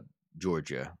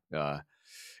Georgia. I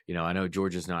know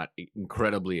Georgia's not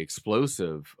incredibly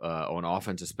explosive on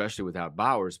offense, especially without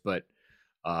Bowers, but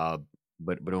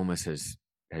but Ole Miss has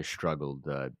struggled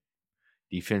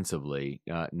defensively.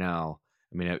 Now,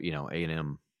 I mean,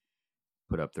 A&M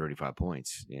put up 35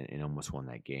 points and almost won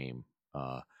that game.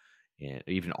 And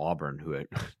even Auburn,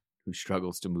 who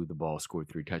struggles to move the ball, scored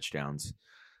 3 touchdowns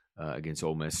against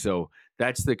Ole Miss. So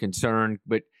that's the concern.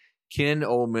 But can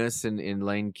Ole Miss and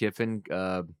Lane Kiffin,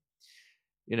 hog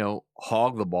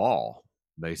the ball?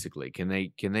 Basically, can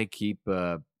they keep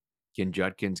Ken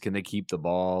Judkins? Can they keep the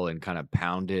ball and kind of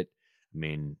pound it? I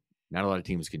mean, not a lot of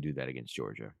teams can do that against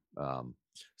Georgia.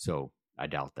 So I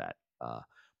doubt that.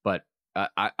 But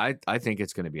I think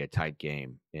it's going to be a tight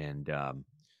game. And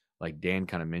like Dan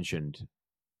kind of mentioned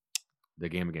the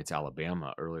game against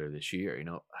Alabama earlier this year,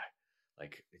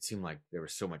 like it seemed like there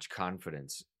was so much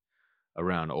confidence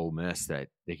around Ole Miss that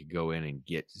they could go in and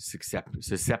get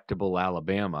susceptible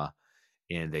Alabama,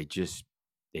 and they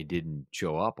didn't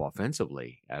show up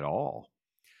offensively at all.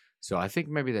 So I think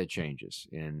maybe that changes,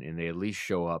 and they at least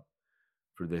show up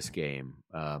for this game.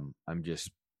 I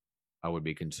would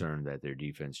be concerned that their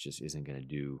defense just isn't going to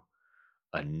do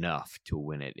enough to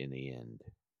win it in the end.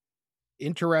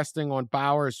 Interesting on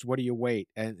Bowers. What do you wait?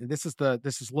 And this is a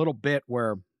little bit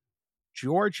where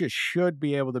Georgia should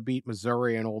be able to beat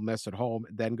Missouri and Ole Miss at home,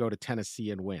 and then go to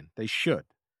Tennessee and win. They should,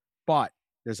 but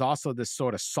there's also this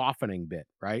sort of softening bit,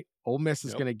 right? Ole Miss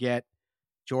is going to get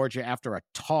Georgia after a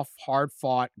tough,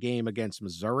 hard-fought game against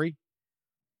Missouri.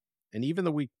 And even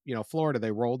the week, Florida,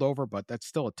 they rolled over, but that's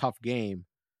still a tough game.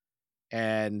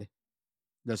 And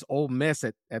does Ole Miss,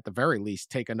 at the very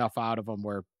least, take enough out of them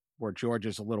where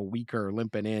Georgia's a little weaker,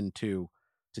 limping into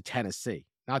Tennessee?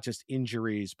 Not just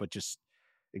injuries, but just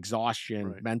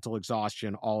exhaustion, mental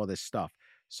exhaustion, all of this stuff.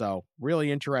 So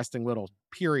really interesting little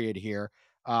period here.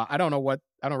 I don't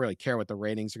really care what the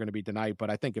ratings are going to be tonight, but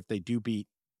I think if they do beat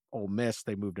Ole Miss,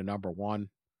 they move to number 1.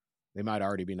 They might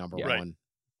already be number 1.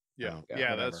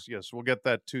 We'll get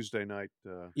that Tuesday night.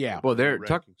 Well, they're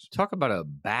talk about a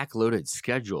backloaded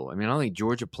schedule. I mean, I don't think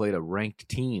Georgia played a ranked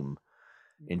team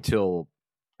until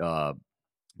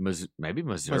maybe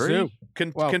Missouri.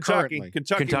 Kentucky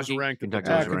was ranked.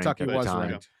 Kentucky was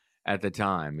ranked at the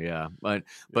time. Yeah, but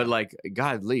like,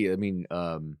 godly, I mean,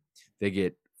 they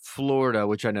get Florida,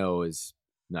 which I know is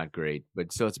not great,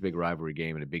 but still it's a big rivalry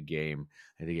game and a big game.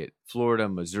 And they get Florida,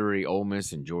 Missouri, Ole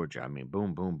Miss, and Georgia. I mean,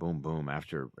 boom, boom, boom, boom.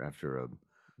 After a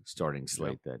starting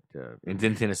slate that, and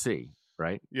then Tennessee,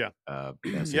 right? Yeah,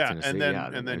 Tennessee, and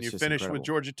then you finish with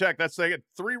Georgia Tech. They get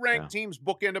 3 ranked teams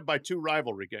bookended by 2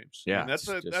 rivalry games. Yeah, and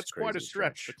that's quite a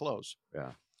stretch to close.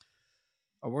 Yeah,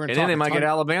 and then they might get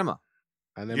Alabama,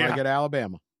 and they might get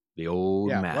Alabama, the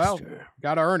old master. Well,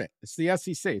 got to earn it. It's the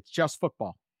SEC. It's just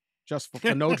football. Just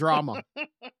for no drama.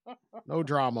 No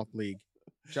drama league.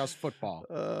 Just football.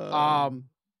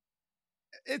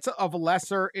 It's of a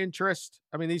lesser interest.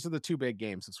 I mean, these are the 2 big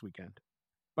games this weekend.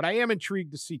 But I am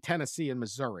intrigued to see Tennessee and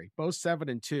Missouri, both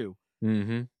 7-2.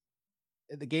 Mm-hmm.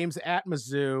 The game's at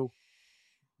Mizzou.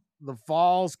 The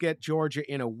Vols get Georgia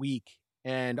in a week.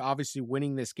 And obviously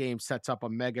winning this game sets up a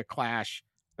mega clash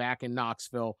back in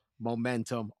Knoxville,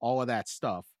 momentum, all of that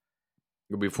stuff.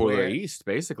 Before the East,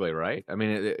 basically, right? I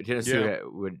mean, Tennessee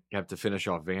would have to finish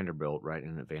off Vanderbilt, right?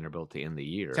 And Vanderbilt to end the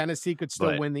year. Tennessee could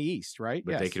still win the East, right?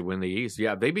 But they could win the East.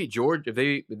 Yeah, if they beat Georgia. If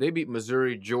they beat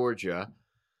Missouri, Georgia,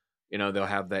 they'll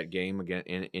have that game again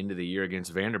into the year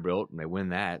against Vanderbilt, and they win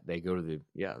that. They go to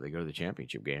the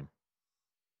championship game.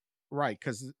 Right,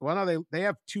 because they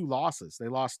have 2 losses. They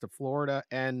lost to Florida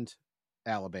and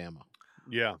Alabama.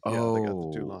 Yeah. They got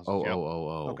the 2 losses.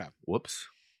 Okay. Whoops.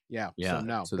 Yeah.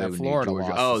 So that Florida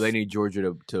loss. Oh, they need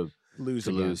Georgia to lose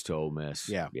to Ole Miss.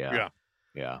 Yeah.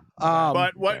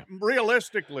 But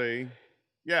realistically,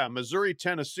 Missouri,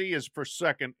 Tennessee is for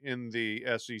second in the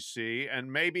SEC,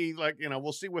 and maybe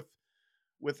we'll see with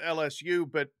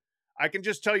LSU. But I can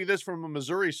just tell you this from a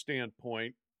Missouri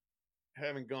standpoint,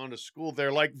 having gone to school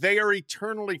there, they are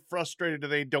eternally frustrated that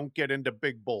they don't get into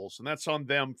big bowls, and that's on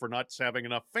them for not having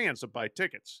enough fans to buy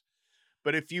tickets.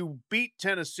 But if you beat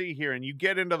Tennessee here and you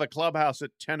get into the clubhouse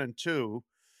at 10-2,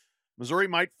 Missouri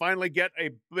might finally get a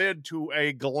bid to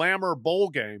a glamour bowl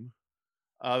game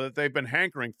that they've been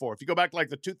hankering for. If you go back to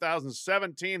the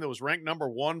 2017, that was ranked number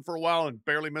 1 for a while and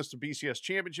barely missed a BCS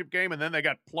championship game, and then they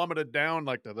got plummeted down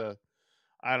to the,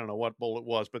 I don't know what bowl it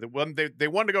was, but they wanted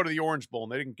to go to the Orange Bowl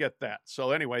and they didn't get that. So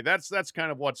anyway, that's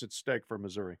kind of what's at stake for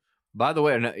Missouri. By the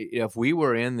way, if we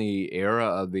were in the era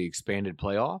of the expanded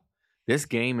playoff, this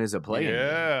game is a play-in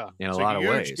in a lot of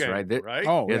ways, game, right?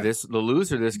 The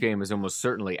loser of this game is almost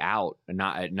certainly out,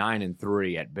 not at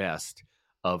 9-3 at best,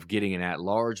 of getting an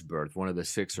at-large berth, one of the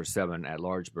 6 or 7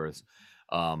 at-large berths.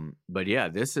 But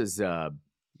this is a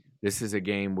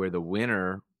game where the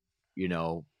winner,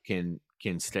 can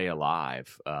stay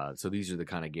alive. So these are the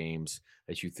kind of games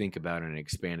that you think about in an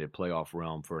expanded playoff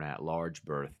realm for an at-large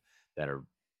berth that are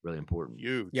really important.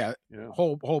 Huge. Yeah,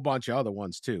 whole bunch of other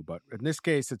ones too. But in this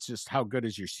case, it's just how good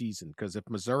is your season? Because if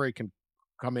Missouri can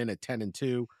come in at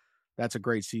 10-2, that's a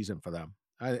great season for them.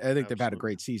 I think they've had a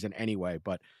great season anyway,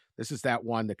 but this is that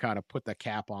one to kind of put the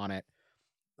cap on it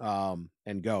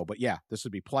and go. But yeah, this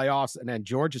would be playoffs. And then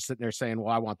Georgia's sitting there saying,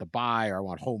 well, I want the bye or I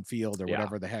want home field or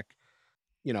whatever the heck.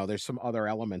 There's some other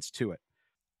elements to it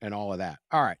and all of that.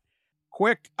 All right.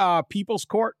 Quick People's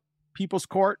Court.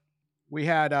 We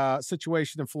had a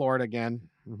situation in Florida again.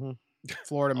 Mm-hmm.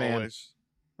 Florida man.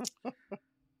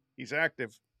 He's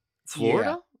active.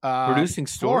 Florida? Producing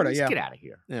stories? Florida, yeah. Get out of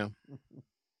here. Yeah.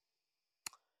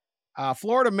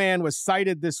 Florida man was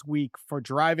cited this week for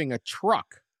driving a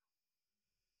truck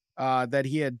that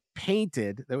he had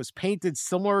painted, that was painted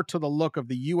similar to the look of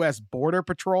the U.S. Border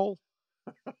Patrol.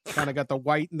 Kind of got the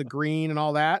white and the green and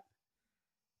all that.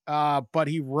 But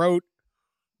he wrote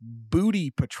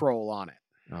Booty Patrol on it.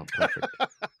 Oh, perfect.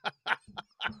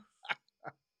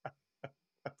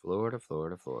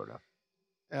 Florida.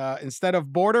 Instead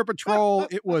of Border Patrol,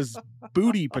 it was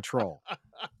Booty Patrol.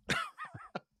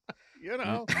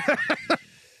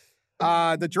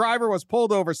 The driver was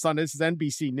pulled over Sunday. This is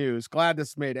NBC News. Glad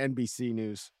this made NBC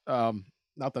News.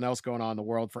 Nothing else going on in the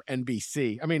world for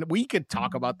NBC. I mean, we could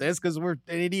talk about this because we're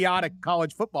an idiotic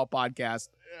college football podcast.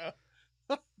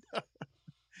 Yeah.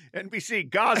 NBC,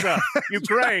 Gaza,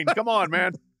 Ukraine. Come on,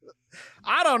 man.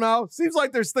 I don't know. Seems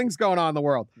like there's things going on in the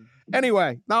world.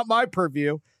 Anyway, not my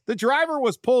purview. The driver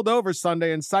was pulled over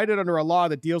Sunday and cited under a law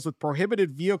that deals with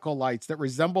prohibited vehicle lights that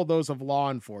resemble those of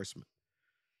law enforcement.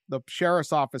 The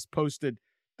sheriff's office posted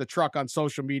the truck on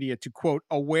social media to, quote,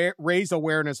 raise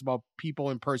awareness about people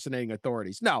impersonating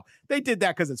authorities. No, they did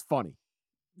that because it's funny.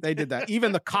 They did that.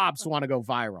 Even the cops want to go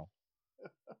viral.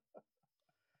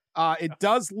 It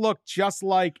does look just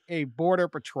like a Border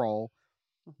Patrol,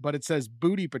 but it says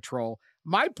Booty Patrol.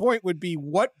 My point would be,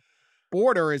 what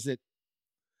border is it?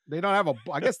 They don't have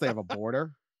I guess they have a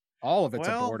border. All of it's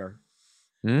a border.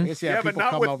 I guess people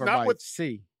come over by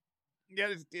sea.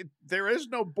 Yeah, there is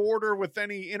no border with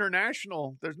any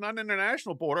international. There's not an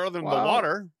international border other than the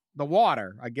water. The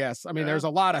water, I guess. I mean, there's a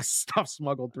lot of stuff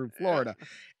smuggled through Florida.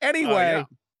 Anyway,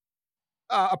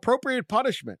 appropriate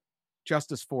punishment,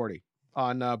 Justice 40,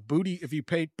 on booty. If you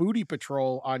paid Booty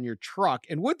Patrol on your truck,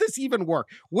 and would this even work?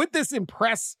 Would this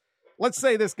impress? Let's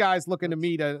say this guy's looking to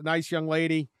meet a nice young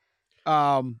lady,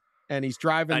 and he's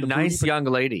driving a nice young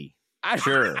lady.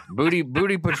 Sure. Booty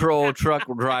Patrol truck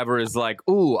driver is like,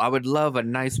 ooh, I would love a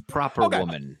nice proper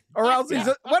woman. Or else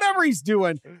whatever he's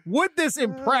doing, would this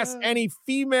impress any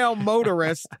female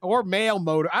motorist or male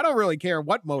motor? I don't really care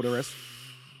what motorist.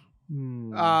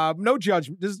 No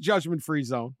judgment. This is judgment-free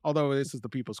zone, although this is the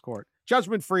People's Court.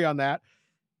 Judgment-free on that.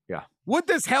 Yeah. Would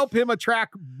this help him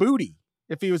attract booty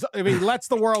if he lets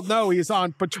the world know he's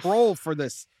on patrol for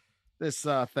this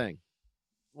thing?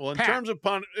 Well, in terms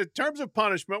of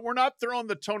punishment, we're not throwing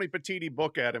the Tony Petitti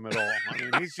book at him at all. I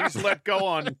mean, he's let go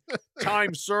on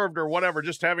time served or whatever,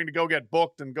 just having to go get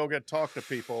booked and go get talked to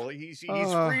people. He's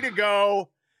free to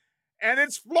go, and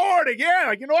it's Florida.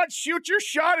 Yeah, you know what? Shoot your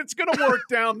shot. It's going to work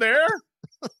down there.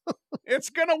 It's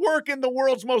going to work in the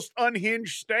world's most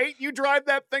unhinged state. You drive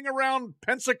that thing around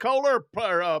Pensacola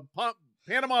or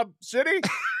Panama City.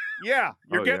 Yeah,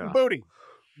 you're getting booty.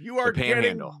 You are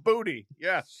getting booty.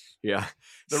 Yes. Yeah.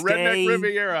 The Redneck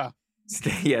Riviera.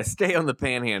 Stay on the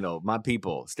panhandle. My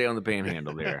people, stay on the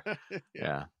panhandle there.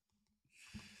 Yeah.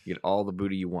 Get all the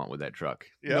booty you want with that truck.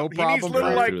 Yep. No problem.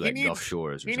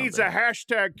 He needs a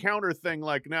hashtag counter thing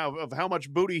like now of how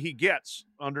much booty he gets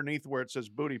underneath where it says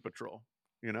Booty Patrol.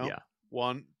 You know? Yeah.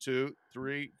 1, 2,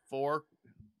 3, 4,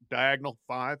 diagonal,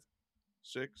 5,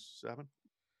 6, 7.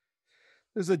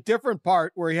 There's a different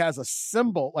part where he has a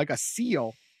symbol, like a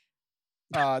seal.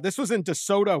 This was in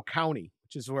DeSoto County,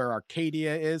 which is where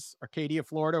Arcadia,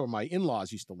 Florida, where my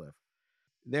in-laws used to live.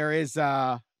 There is,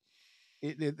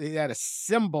 it had a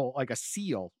symbol, like a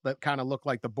seal, that kind of looked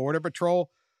like the Border Patrol,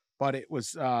 but it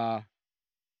was,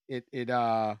 it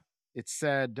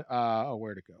said,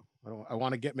 where'd it go? I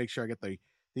want to make sure I get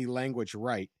the language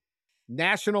right.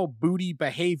 National Booty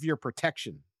Behavior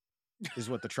Protection is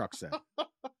what the truck said.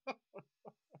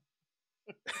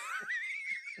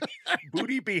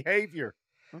 Booty behavior.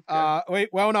 Okay.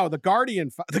 No, the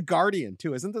Guardian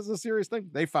too. Isn't this a serious thing?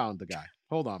 They found the guy.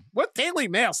 Hold on. What Daily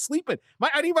Mail sleeping?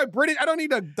 I need my British. I don't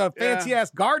need the fancy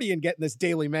ass Guardian getting this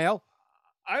Daily Mail.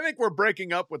 I think we're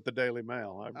breaking up with the Daily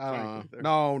Mail.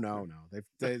 No.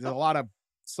 There's a lot of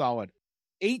solid.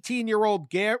 18-year-old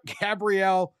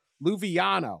Gabrielle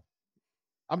Luviano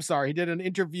I'm sorry, he did an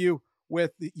interview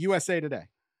with the USA Today.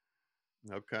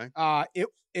 Okay.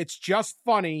 It's just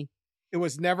funny. It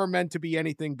was never meant to be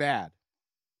anything bad.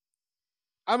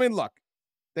 I mean, look,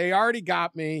 they already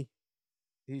got me.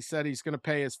 He said he's going to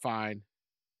pay his fine,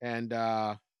 and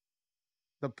the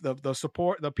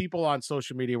support, the people on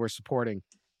social media were supporting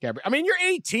Gabrielle. I mean, you're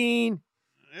 18.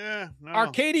 Yeah. No.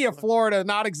 Arcadia, Florida,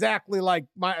 not exactly like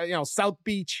South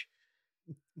Beach.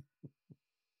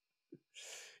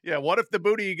 Yeah. What if the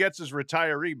booty he gets is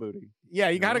retiree booty? Yeah,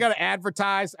 you got to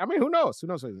advertise. I mean, who knows? Who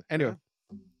knows? Anyway,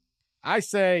 I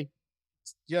say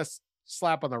just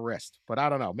slap on the wrist, but I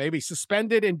don't know. Maybe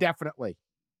suspended indefinitely.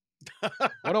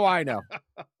 What do I know?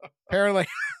 Apparently,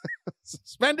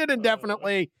 suspended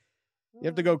indefinitely. You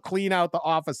have to go clean out the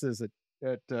offices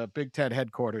at Big Ten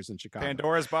headquarters in Chicago.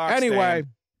 Pandora's box. Anyway, Dan.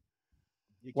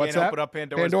 You what's can't that? open up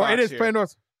Pandora's Pandora. box It is here.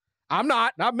 Pandora's. I'm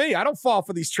not me. I don't fall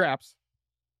for these traps.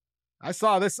 I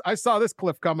saw this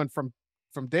cliff coming from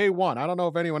day one. I don't know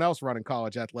if anyone else running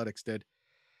college athletics did.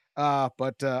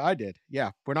 But I did.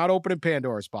 Yeah, we're not opening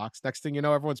Pandora's box. Next thing you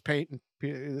know, everyone's painting.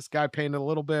 This guy painted a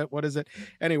little bit. What is it?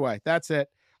 Anyway, that's it.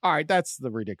 All right, that's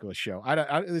the ridiculous show.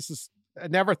 I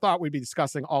never thought we'd be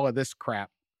discussing all of this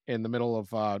crap in the middle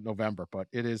of November, but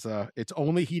it is. It's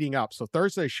only heating up. So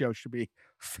Thursday's show should be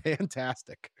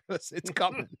fantastic. It's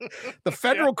coming. The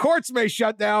federal courts may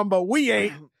shut down, but we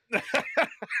ain't.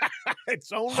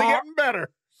 It's only getting better.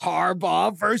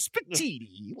 Harbaugh versus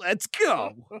Petitti. Let's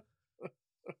go.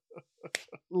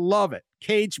 Love it.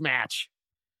 Cage match.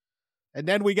 And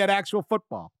then we get actual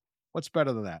football. What's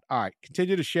better than that? All right.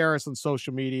 Continue to share us on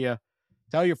social media.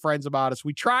 Tell your friends about us.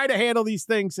 We try to handle these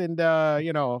things in,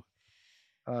 some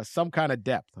kind of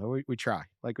depth. We try.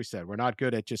 Like we said, we're not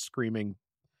good at just screaming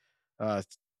one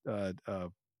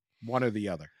or the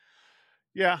other.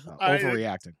 Yeah.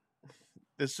 Overreacting.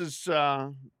 This is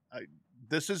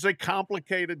a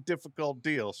complicated, difficult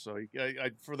deal. So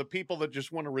for the people that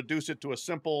just want to reduce it to a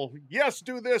simple, yes,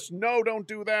 do this, no, don't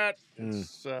do that,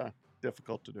 it's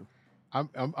difficult to do.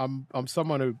 I'm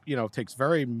someone who, takes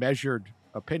very measured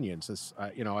opinions as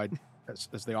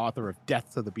the author of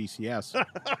Death to the BCS.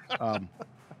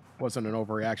 Wasn't an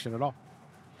overreaction at all.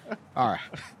 All right.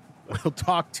 We'll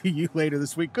talk to you later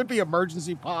this week. Could be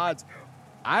emergency pods.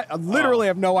 I literally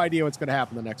have no idea what's going to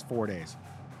happen the next 4 days.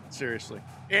 Seriously.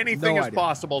 Anything is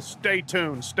possible. Stay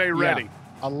tuned. Stay ready. Yeah,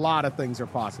 a lot of things are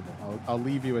possible. I'll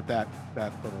leave you with that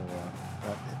little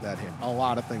that hint. A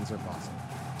lot of things are possible.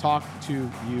 Talk to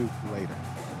you later.